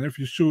definitely, man. If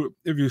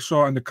you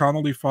saw in the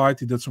Connolly fight,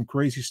 he did some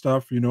crazy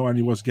stuff, you know, and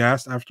he was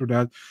gassed after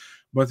that,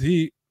 but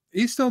he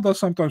still does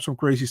sometimes some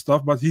crazy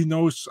stuff, but he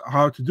knows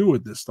how to do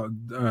it this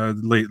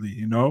lately,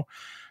 you know.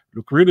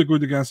 Looked really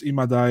good against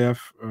Imadaev,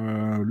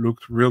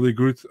 looked really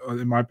good,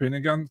 in my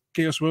opinion, against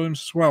Chaos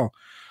Williams as well.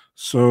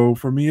 So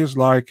for me, it's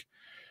like,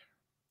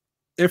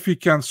 if he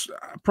can,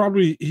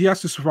 probably he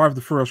has to survive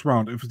the first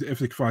round if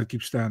the fight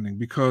keeps standing,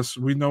 because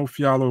we know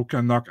Fialho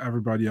can knock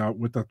everybody out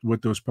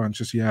with those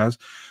punches he has,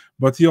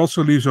 but he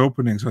also leaves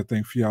openings, I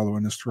think, Fialho,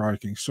 in his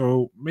striking.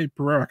 So maybe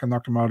Pereira can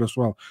knock him out as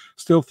well.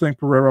 Still think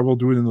Pereira will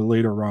do it in the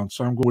later round.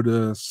 So I'm going with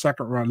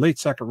the late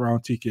second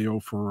round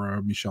TKO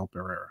for Michel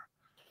Pereira.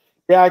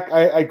 Yeah,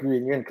 I agree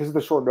again because of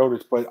the short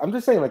notice, but I'm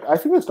just saying, like, I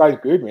think this guy's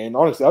good, man.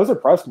 Honestly, I was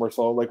impressed more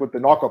so, like, with the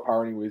knockout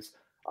power, anyways.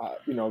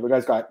 You know, the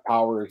guy's got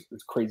power,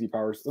 it's crazy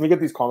powers. Let me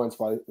get these comments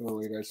by the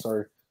way, guys.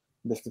 Sorry,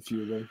 missed a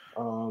few of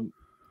them.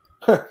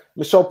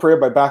 Michel Pereira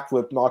by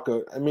backflip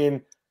knockout. I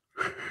mean,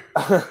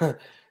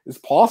 it's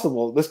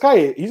possible. This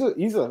guy, he's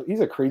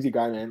a crazy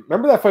guy, man.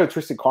 Remember that fight with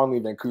Tristan Conley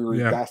in Vancouver? He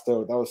gassed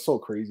out. That was so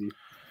crazy.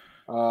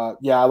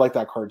 Yeah, I like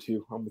that card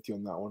too. I'm with you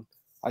on that one.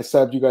 I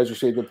said you guys are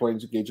shading the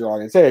points to engage your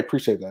audience. Hey, I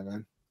appreciate that,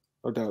 man.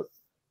 No doubt.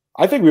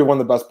 I think we have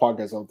one of the best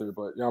podcasts out there,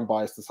 but I'm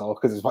biased as hell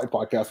because it's my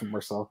podcast with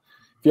Marcel.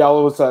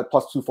 Fialho was at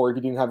plus 240. If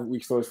you didn't have a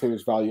week's notice,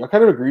 there's value. I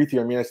kind of agree with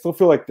you. I mean, I still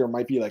feel like there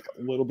might be like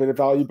a little bit of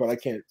value, but I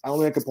don't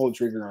think I can pull the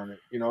trigger on it,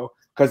 you know,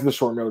 because of the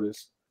short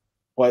notice.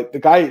 But the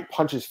guy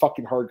punches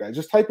fucking hard, guys.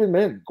 Just type him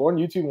in. Go on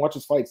YouTube and watch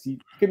his fights. He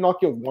can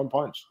knock you with one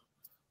punch.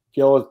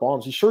 Fialho has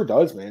bombs. He sure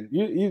does, man.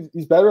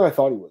 He's better than I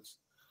thought he was.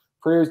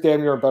 Pereira's damn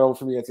near a battle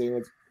for me against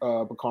Amos,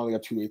 but Conley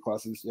got 2 weight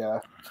classes. Yeah.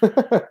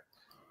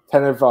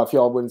 10 of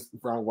Fialho wins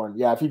round 1.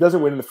 Yeah, if he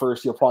doesn't win in the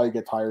first, he'll probably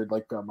get tired,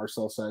 like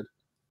Marcel said.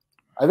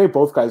 I think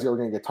both guys are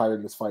going to get tired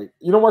in this fight.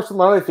 You know, Marcel,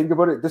 now that I think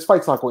about it, this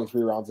fight's not going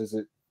 3 rounds, is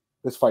it?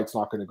 This fight's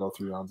not going to go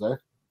 3 rounds, eh?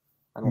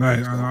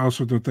 I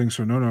also don't think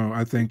so. No.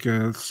 I think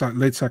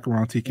late second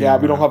round TKO. Yeah,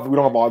 we don't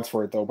have odds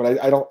for it though. But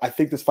I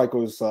think this fight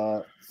goes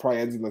probably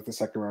ends in like the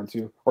second round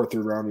too, or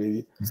third round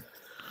maybe.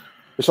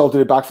 Michel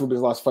did a backflip in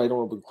his last fight. I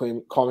don't want to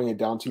be calming it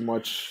down too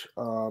much.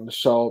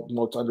 Michel,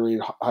 most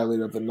underrated highlight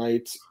of the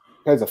night.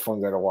 The guy's a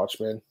fun guy to watch,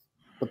 man.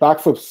 The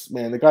backflips,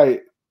 man. The guy,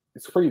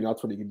 it's pretty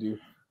nuts what he can do.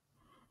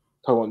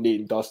 Talking about Nate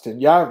and Dustin.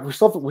 Yeah, we're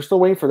still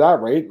waiting for that,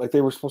 right? Like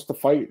they were supposed to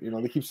fight. You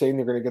know, they keep saying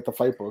they're going to get the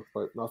fight book,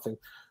 but nothing.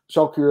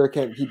 Michel Pereira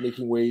can't keep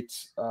making weight.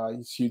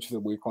 He's huge for the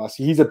weight class.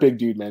 He's a big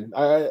dude, man.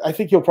 I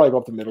think he'll probably go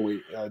up to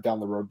middleweight down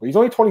the road, but he's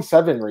only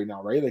 27 right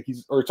now, right? Like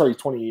he's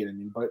 28. I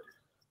mean, but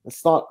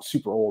it's not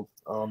super old.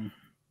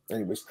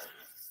 Anyways,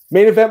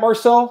 main event,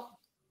 Marcel.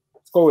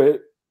 Let's go with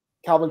it.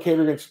 Calvin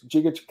Kattar against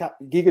Giga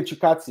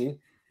Chikadze.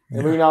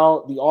 And right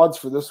now, the odds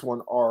for this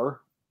one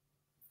are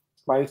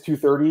minus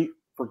 230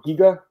 for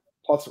Giga,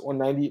 plus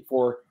 190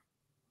 for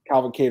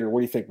Calvin Kattar. What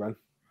do you think, man?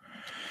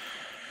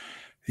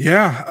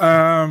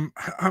 Yeah,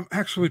 I'm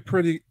actually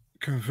pretty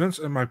convinced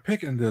in my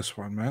pick in this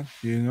one, man.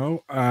 You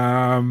know,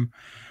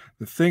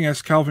 the thing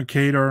is, Calvin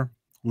Kattar.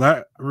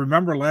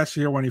 Remember last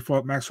year when he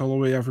fought Max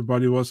Holloway,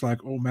 everybody was like,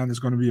 "Oh man, it's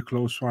going to be a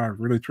close fight,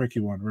 really tricky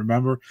one."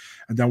 Remember?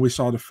 And then we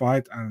saw the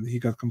fight, and he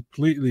got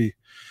completely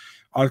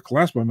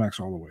outclassed by Max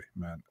Holloway,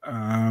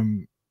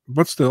 man.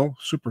 But still,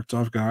 super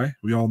tough guy.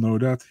 We all know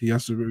that he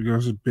has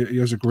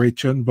a great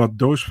chin. But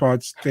those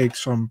fights take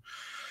some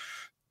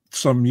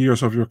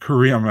years of your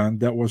career, man.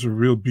 That was a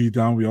real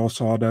beatdown. We all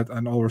saw that,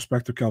 and all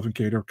respect to Calvin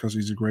Kattar because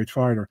he's a great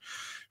fighter.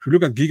 If you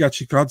look at Giga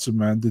Chikadze,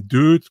 man, the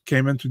dude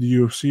came into the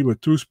UFC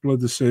with 2 split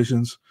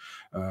decisions.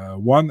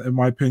 One, in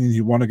my opinion,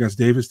 he won against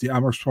Davis. The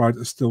Amherst fight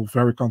is still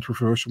very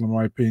controversial, in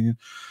my opinion.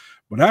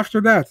 But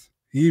after that,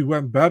 he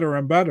went better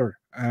and better.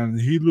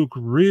 And he looked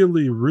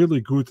really,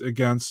 really good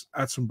against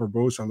Edson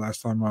Barboza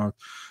last time out.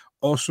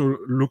 Also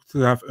looked to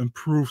have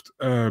improved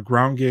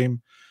ground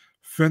game.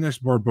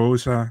 Finished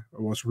Barboza.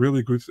 It was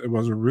really good. It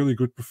was a really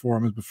good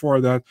performance.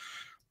 Before that,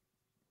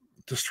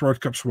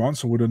 destroyed Cub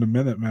Swanson within a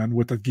minute, man,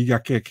 with that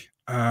Giga kick.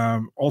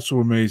 also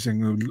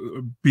amazing.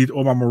 Beat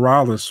Omar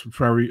Morales,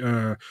 very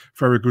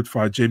good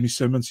fight. Jamie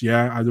Simmons,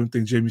 yeah, I don't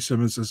think Jamie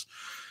Simmons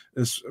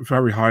is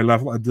very high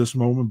level at this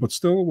moment, but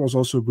still was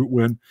also a good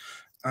win.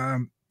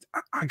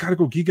 I gotta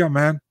go Giga,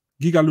 man.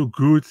 Giga looked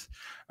good.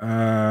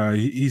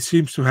 He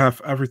seems to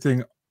have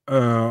everything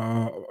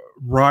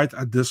right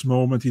at this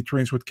moment. He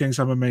trains with Kings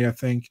MMA, I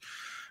think.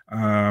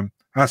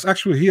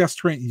 He has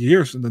trained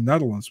years in the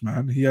Netherlands,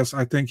 man.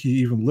 I think he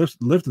even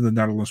lived in the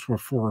Netherlands for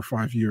 4 or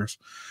 5 years.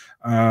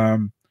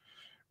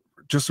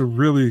 Just a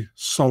really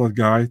solid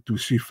guy to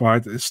see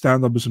fight. His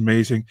stand-up is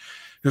amazing.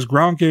 His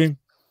ground game,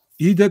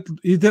 he did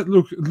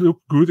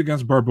look good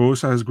against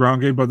Barboza, his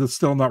ground game, but it's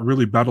still not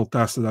really battle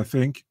tested, I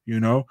think,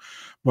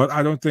 But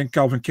I don't think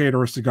Calvin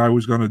Kattar is the guy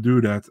who's going to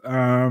do that.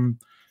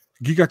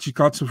 Giga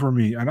Chikadze for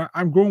me, and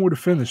I'm going with a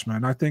finish,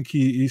 man. I think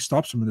he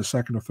stops him in the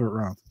second or third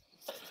round.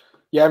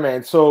 Yeah,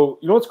 man. So,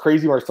 you know what's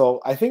crazy,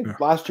 Marcel? I think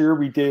last year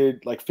we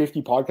did like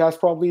 50 podcasts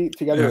probably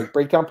together, like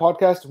breakdown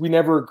podcasts. We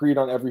never agreed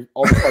on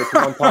all the fights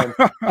at one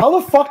time. How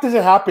the fuck does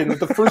it happen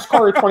that the first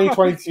card of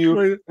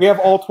 2022, we have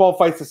all 12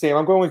 fights the same?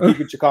 I'm going with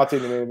Giga Chikadze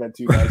in the main event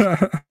too, guys.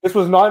 This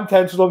was not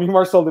intentional. Me and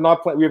Marcel did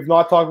not play. We have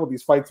not talked about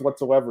these fights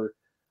whatsoever.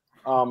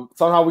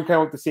 Somehow we came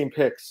up with the same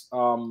picks,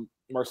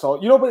 Marcel.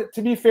 But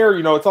to be fair,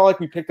 it's not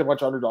like we picked a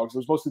bunch of underdogs. It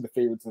was mostly the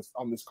favorites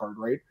on this card,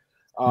 right?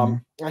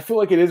 I feel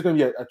like it is going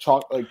to be a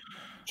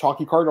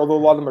chalky card, although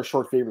a lot of them are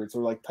short favorites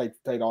or like tight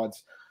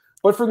odds.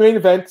 But for the main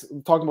event,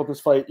 talking about this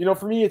fight,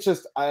 for me, it's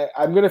just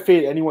I'm going to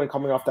fade anyone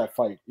coming off that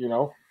fight.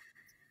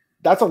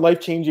 That's a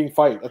life-changing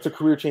fight. That's a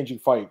career-changing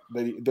fight.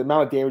 The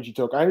amount of damage he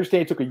took. I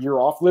understand he took a year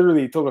off.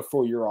 Literally, he took a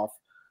full year off,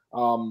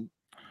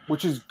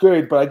 which is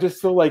good. But I just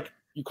feel like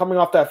you coming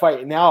off that fight,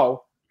 and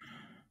now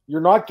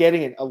you're not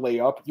getting a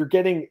layup. You're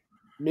getting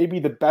maybe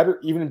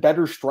even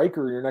better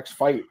striker in your next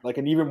fight, like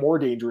an even more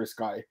dangerous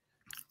guy.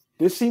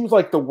 This seems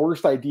like the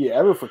worst idea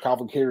ever for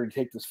Calvin Kattar to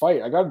take this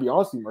fight. I got to be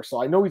honest with you,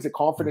 Marcel. I know he's a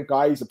confident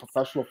guy. He's a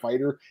professional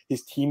fighter.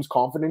 His team's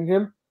confident in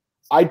him.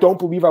 I don't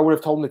believe I would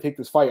have told him to take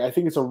this fight. I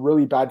think it's a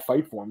really bad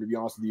fight for him, to be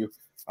honest with you.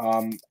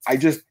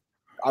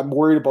 I'm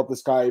worried about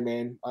this guy,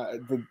 man.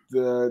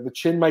 The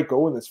chin might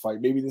go in this fight.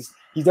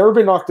 He's never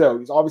been knocked out.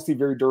 He's obviously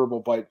very durable,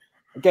 but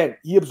again,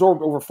 he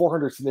absorbed over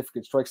 400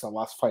 significant strikes in the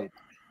last fight.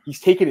 He's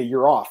taken a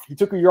year off. He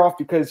took a year off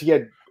because he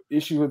had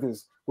issues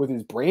with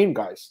his brain,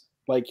 guys.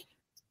 Like,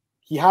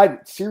 he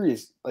had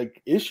serious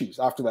issues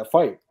after that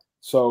fight.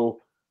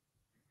 So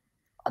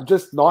I'm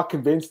just not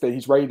convinced that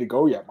he's ready to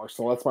go yet,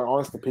 Marcel. That's my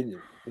honest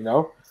opinion,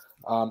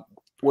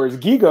 Whereas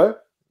Giga,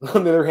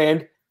 on the other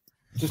hand,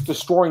 just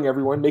destroying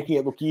everyone, making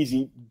it look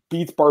easy,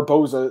 beats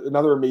Barboza,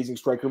 another amazing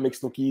striker, makes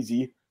it look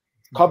easy.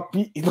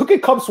 Look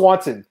at Cub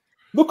Swanson.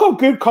 Look how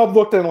good Cub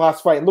looked in the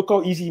last fight, and look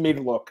how easy he made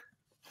it look.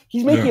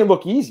 He's making it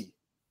look easy.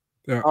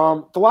 Yeah.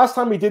 The last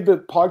time we did the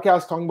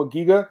podcast talking about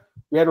Giga,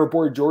 we had our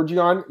boy Georgie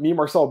on. Me and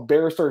Marcel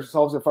embarrassed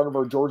ourselves in front of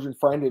our Georgian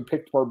friend and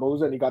picked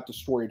Barboza, and he got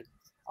destroyed.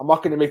 I'm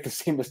not going to make the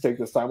same mistake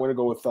this time. I'm going to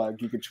go with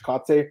Giga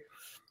Chikadze.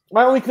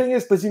 My only thing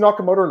is, does he knock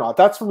him out or not?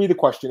 That's for me the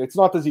question. It's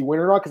not does he win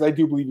or not, because I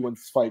do believe he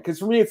wins this fight. Because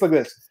for me, it's like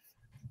this.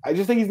 I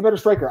just think he's the better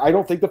striker. I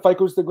don't think the fight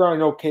goes to the ground. I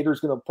know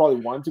Kattar's going to probably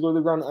want him to go to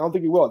the ground. I don't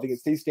think he will. I think it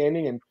stays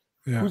standing. And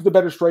who's the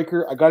better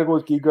striker? I got to go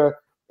with Giga.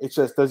 It's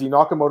just, does he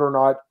knock him out or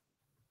not?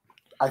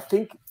 I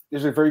think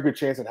there's a very good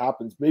chance it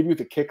happens. Maybe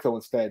with a kick, though,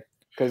 instead.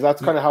 Because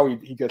that's kind of how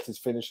he gets his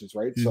finishes,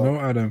 right?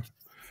 Adam,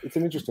 it's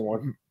an interesting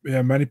one.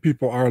 Yeah, many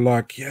people are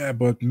like,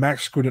 but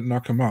Max couldn't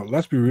knock him out.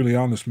 Let's be really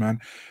honest, man.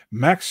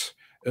 Max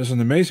is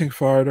an amazing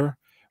fighter,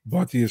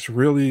 but he is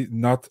really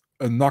not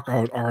a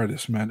knockout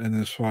artist, man, in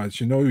his fights.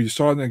 You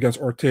saw it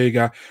against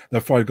Ortega.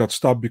 That fight got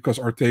stopped because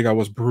Ortega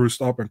was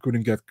bruised up and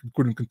couldn't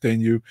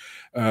continue.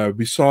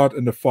 We saw it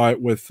in the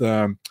fight with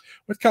Calvin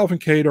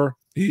Kattar.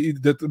 He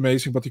did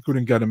amazing, but he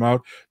couldn't get him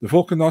out. The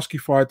Volkanovski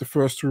fight, the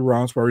first 2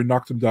 rounds where he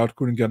knocked him down,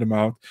 couldn't get him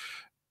out.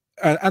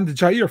 And the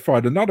Jair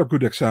fight, another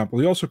good example.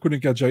 He also couldn't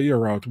get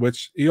Jair out,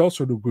 which he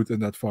also did good in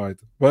that fight.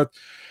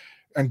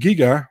 And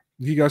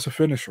Giga's a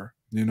finisher,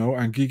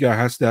 and Giga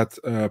has that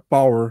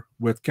power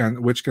which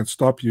can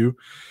stop you.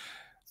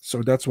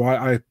 So that's why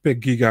I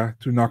picked Giga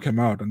to knock him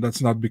out. And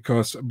that's not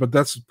because, but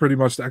that's pretty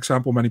much the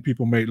example many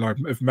people made. Like,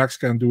 if Max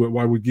can do it,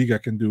 why would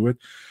Giga can do it?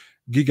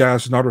 Giga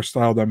has another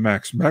style than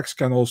Max. Max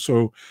can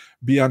also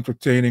be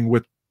entertaining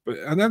with,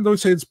 and then don't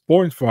say it's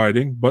point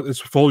fighting, but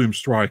it's volume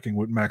striking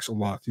with Max a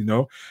lot, And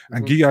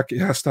Giga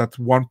has that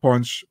one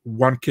punch,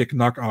 one kick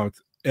knockout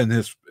in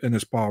his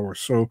power.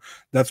 So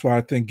that's why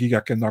I think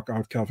Giga can knock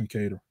out Calvin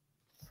Kattar.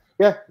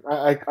 Yeah,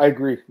 I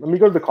agree. Let me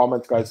go to the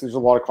comments, guys. There's a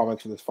lot of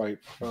comments for this fight.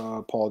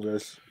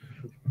 Apologize.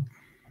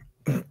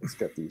 Let's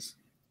get these.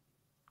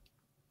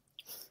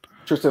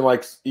 Tristan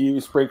he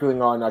was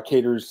sprinkling on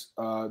Kattar's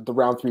the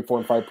round 3, 4,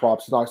 and 5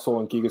 props. He's not sold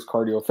on Giga's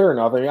cardio. Fair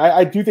enough. I mean,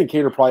 I do think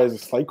Kattar probably has a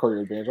slight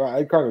cardio advantage.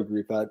 I kind of agree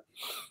with that,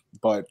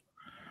 but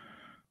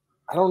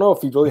I don't know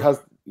if he really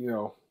has.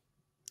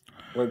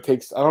 What it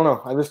takes. I don't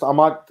know. I'm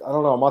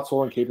not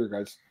sold on Kattar,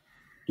 guys.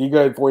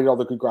 Giga avoided all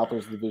the good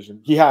grapplers in the division.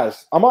 He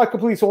has. I'm not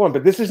completely sold on,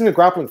 but this isn't a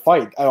grappling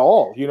fight at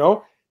all.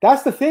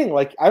 That's the thing.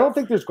 I don't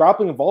think there's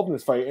grappling involved in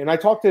this fight. And I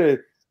talked to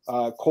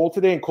Cole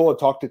today, and Cole had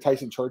talked to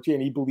Tyson Chartier,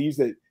 and he believes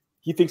that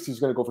he thinks he's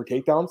going to go for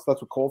takedowns.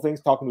 That's what Cole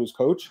thinks, talking to his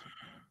coach.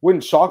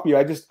 Wouldn't shock me.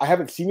 I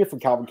haven't seen it from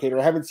Calvin Kattar.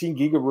 I haven't seen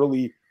Giga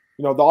really,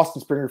 the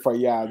Austin Springer fight,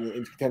 yeah, in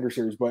the Contender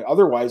Series, but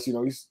otherwise,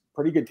 he's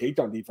pretty good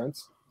takedown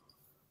defense.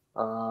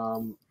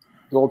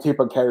 The old tape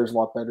on Kattar is a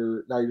lot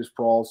better. Now he just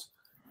brawls.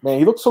 Man,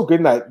 he looked so good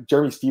in that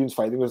Jeremy Stevens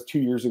fight. I think it was 2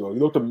 years ago. He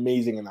looked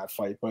amazing in that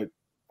fight, but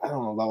I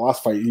don't know. That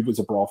last fight, he was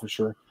a brawl for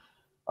sure.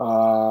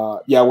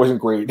 Yeah, it wasn't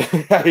great.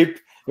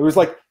 It was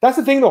like, that's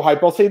the thing though,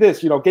 Hype. I'll say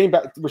this, getting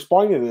back,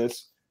 responding to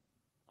this,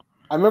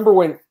 I remember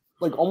when,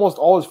 like, almost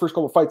all his first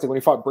couple of fights, like when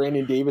he fought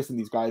Brandon Davis and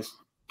these guys,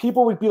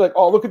 people would be like,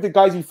 oh, look at the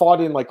guys he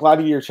fought in, like,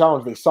 Gladiator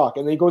Challenge. They suck.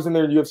 And then he goes in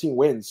there and UFC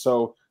wins.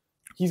 So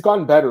he's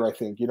gotten better, I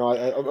think.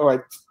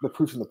 The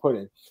proof's in the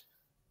pudding.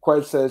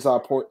 Quez says,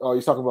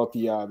 he's talking about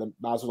the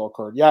Masvidal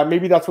card. Yeah,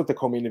 maybe that's what the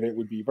co-main event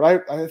would be.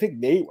 But I think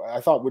Nate, I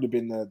thought would have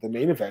been the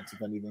main event,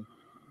 if anything.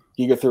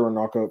 Giga through a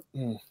knockout.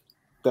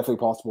 Definitely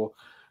possible.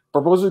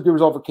 Barboza, good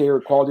result for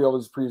Kattar. Quality of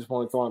his previous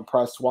opponent, thought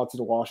impressed. Wanted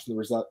to wash the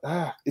result.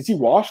 Is he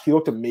washed? He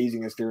looked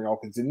amazing as Darren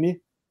Elkins, didn't he?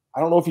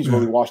 I don't know if he's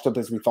really washed up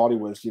as we thought he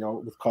was,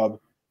 with Cub.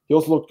 He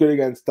also looked good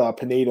against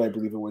Pineda, I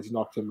believe it was. He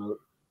knocked him out.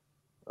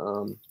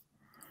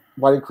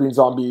 Why didn't Korean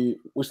Zombie?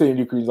 Wish they didn't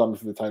do Korean Zombie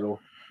for the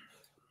title.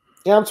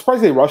 Yeah, I'm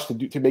surprised they rushed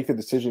to make the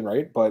decision,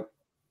 right? But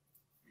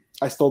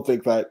I still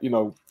think that, they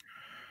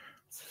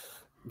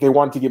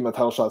wanted to give him a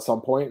title shot at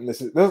some point. And if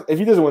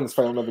he doesn't win this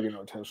fight, I'm never going to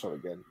know a title shot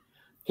again.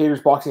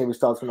 Kattar's boxing every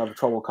style is going to have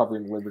trouble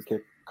covering the liver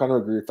kick. Kind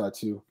of agree with that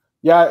too.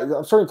 Yeah,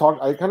 I'm starting to talk.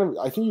 I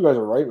think you guys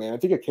are right, man. I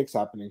think a kick's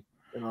happening.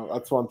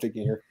 That's what I'm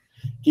thinking here.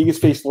 Giga's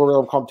faced lower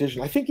level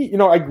competition. I think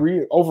I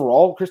agree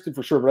overall, Kristen,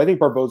 for sure. But I think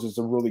Barboza is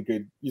a really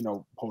good,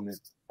 opponent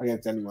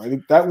against anyone. I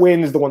think that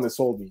win is the one that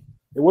sold me.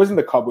 It wasn't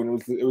the Cub win.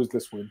 It was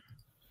this win.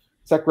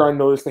 Second round,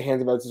 noticed the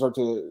hands of Edson start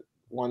to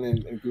one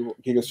and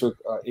Giga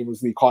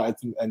aimlessly caught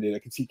Edson ended. I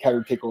can see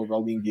Kattar take over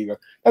Aline Giga.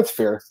 That's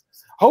fair.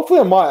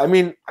 Hopefully I'm not. I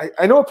mean,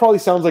 I know it probably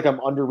sounds like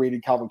I'm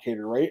underrated Calvin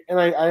Kattar, right?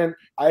 And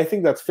I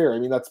think that's fair. I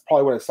mean, that's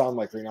probably what I sound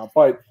like right now.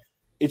 But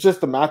it's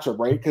just the matchup,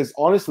 right? Because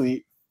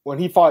honestly, when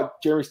he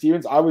fought Jeremy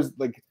Stevens, I was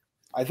like,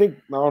 I think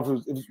I don't know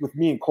if it was with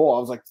me and Cole. I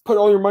was like, put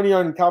all your money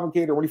on Calvin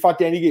Kattar. When he fought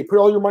Danny Gate, put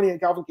all your money on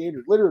Calvin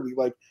Kattar. Literally,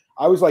 like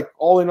I was like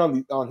all in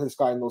on this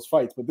guy in those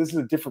fights. But this is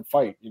a different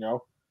fight,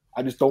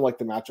 I just don't like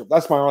the matchup.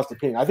 That's my honest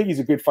opinion. I think he's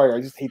a good fighter.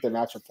 I just hate the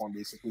matchup for him,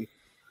 basically.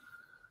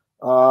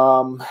 It's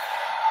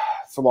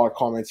a lot of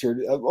comments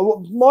here. A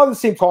lot of the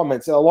same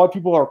comments. A lot of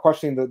people are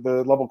questioning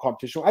the level of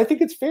competition. I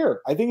think it's fair.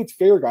 I think it's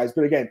fair, guys.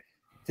 But again,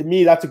 to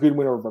me, that's a good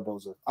win over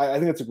Barboza. I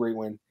think it's a great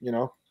win,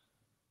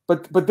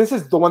 But this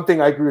is the one thing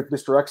I agree with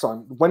Mr. X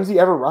on. When has he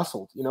ever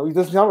wrestled? He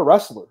doesn't have a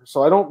wrestler,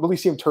 so I don't really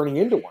see him turning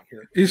into one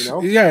here. He's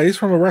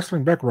from a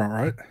wrestling background,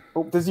 right?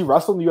 Oh, does he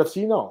wrestle in the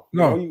UFC? No.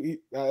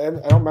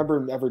 I don't remember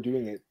him ever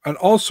doing it. And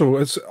also,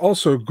 it's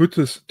also good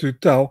to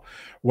tell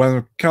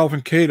when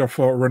Calvin Kattar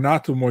fought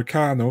Renato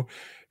Moicano,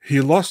 he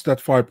lost that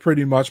fight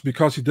pretty much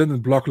because he didn't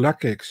block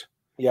leg kicks.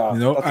 Yeah,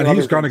 and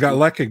he's gonna get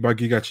leg kicked by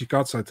Giga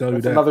Chikadze. I tell you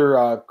that.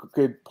 Another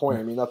good point.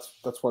 I mean, that's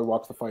why I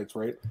watch the fights,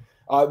 right?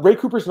 Ray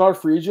Cooper's not a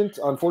free agent.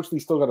 Unfortunately,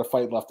 still got a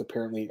fight left.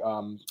 Apparently,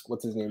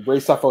 what's his name? Ray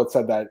Seffo had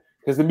said that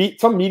because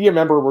some media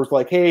member was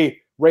like,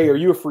 "Hey, Ray, are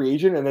you a free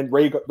agent?" And then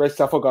Ray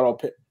Seffo got all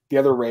pissed. The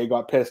other Ray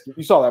got pissed.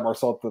 You saw that,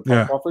 Marcel, at the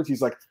press conference.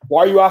 He's like,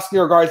 "Why are you asking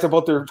our guys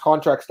about their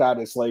contract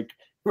status?" Like,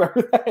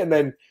 remember that? And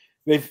then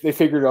they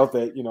figured out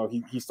that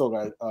he still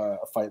got a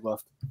fight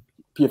left.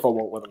 PFL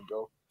won't let him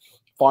go.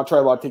 Font tried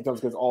a lot of takedowns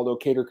against Aldo.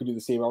 Kattar could do the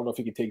same. I don't know if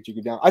he could take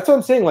Giga down. That's what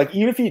I'm saying. Like,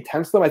 even if he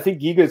attempts them, I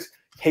think Giga's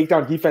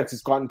takedown defense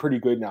has gotten pretty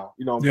good now.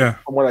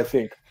 From what I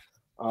think.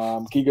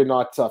 Giga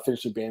not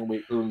finishing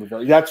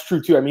bantamweight. That's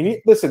true too. I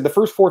mean, listen, the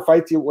first 4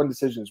 fights he won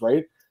decisions,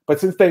 right? But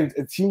since then,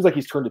 it seems like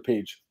he's turned a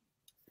page.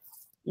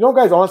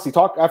 Guys, honestly,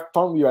 after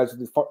talking to you guys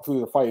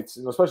through the fights,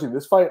 and especially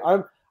this fight,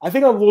 I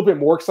think I'm a little bit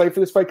more excited for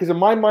this fight because in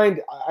my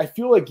mind, I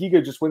feel like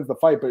Giga just wins the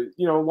fight. But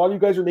a lot of you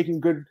guys are making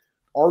good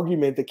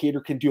argument that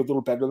Kattar can do a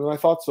little better than I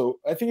thought. So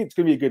I think it's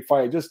going to be a good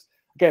fight.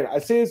 Again, I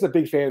say as a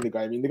big fan of the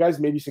guy. I mean, the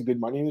guy's maybe some good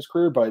money in his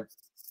career, but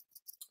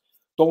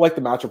don't like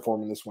the matchup for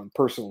him in this one,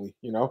 personally,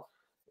 To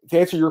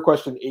answer your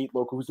question, 8,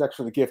 Loco, who's next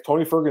for the gift?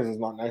 Tony Ferguson is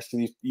not next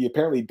because he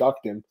apparently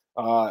ducked him.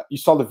 You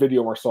saw the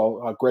video,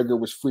 Marcel. Gregor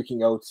was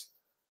freaking out,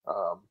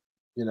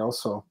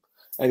 So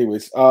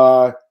anyways,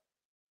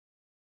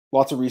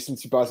 lots of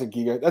recency bias at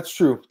Giga. That's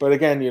true. But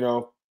again,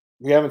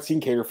 we haven't seen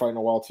Kattar fight in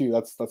a while too.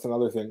 That's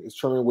another thing. Is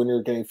Sherman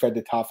Winner getting fed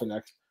to Tafa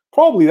next?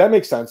 Probably. That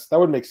makes sense. That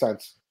would make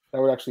sense.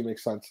 That would actually make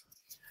sense.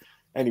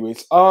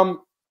 Anyways, I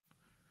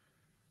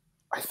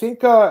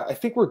think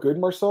we're good,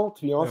 Marcel,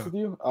 to be honest with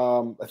you.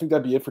 I think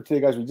that'd be it for today,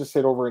 guys. We just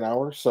hit over an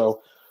hour.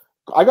 So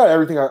I got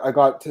everything I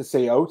got to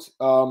say out.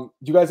 Do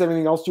you guys have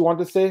anything else you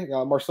wanted to say,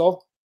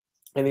 Marcel?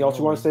 Anything else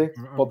you want to say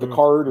about the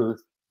card or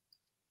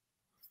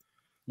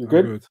you're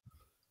good?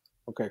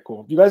 Okay,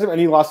 cool. Do you guys have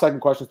any last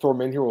second questions? Throw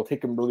them in here. We'll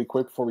take them really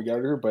quick before we get out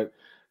of here, but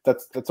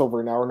that's over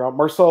an hour now.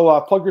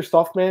 Marcel, plug your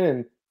stuff, man,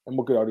 and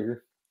we'll get out of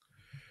here.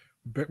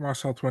 Big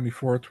Marcel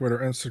 24, Twitter,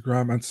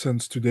 Instagram, and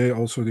since today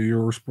also the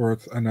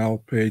Eurosport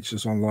NL page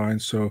is online,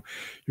 so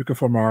you can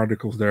find my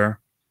articles there.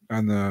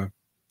 And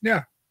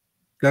yeah,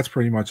 that's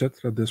pretty much it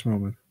at this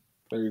moment.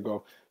 There you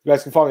go. You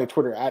guys can follow me on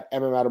Twitter at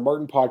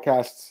MMAdamMartin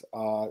Podcasts.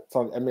 It's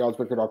on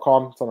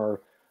MMAOddsBreaker.com. It's on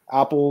our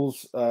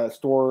Apple's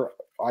store,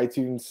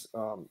 iTunes,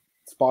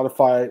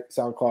 Spotify,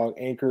 SoundCloud,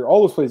 Anchor,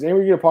 all those places.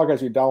 Anywhere you get a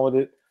podcast, you download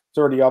it. It's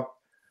already up.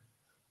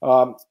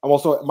 I'm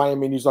also at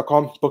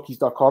MiamiNews.com,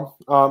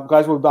 bookies.com.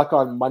 Guys, we'll be back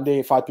on Monday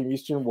at 5 p.m.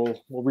 Eastern. We'll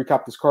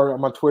recap this card.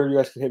 I'm on Twitter. You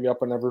guys can hit me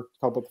up whenever.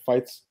 Talk about the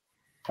fights.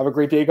 Have a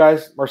great day,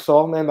 guys.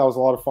 Marcel, man, that was a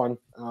lot of fun.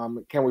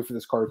 Can't wait for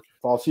this card.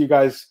 So I'll see you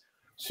guys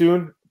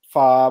soon.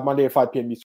 Monday at 5 p.m. Eastern.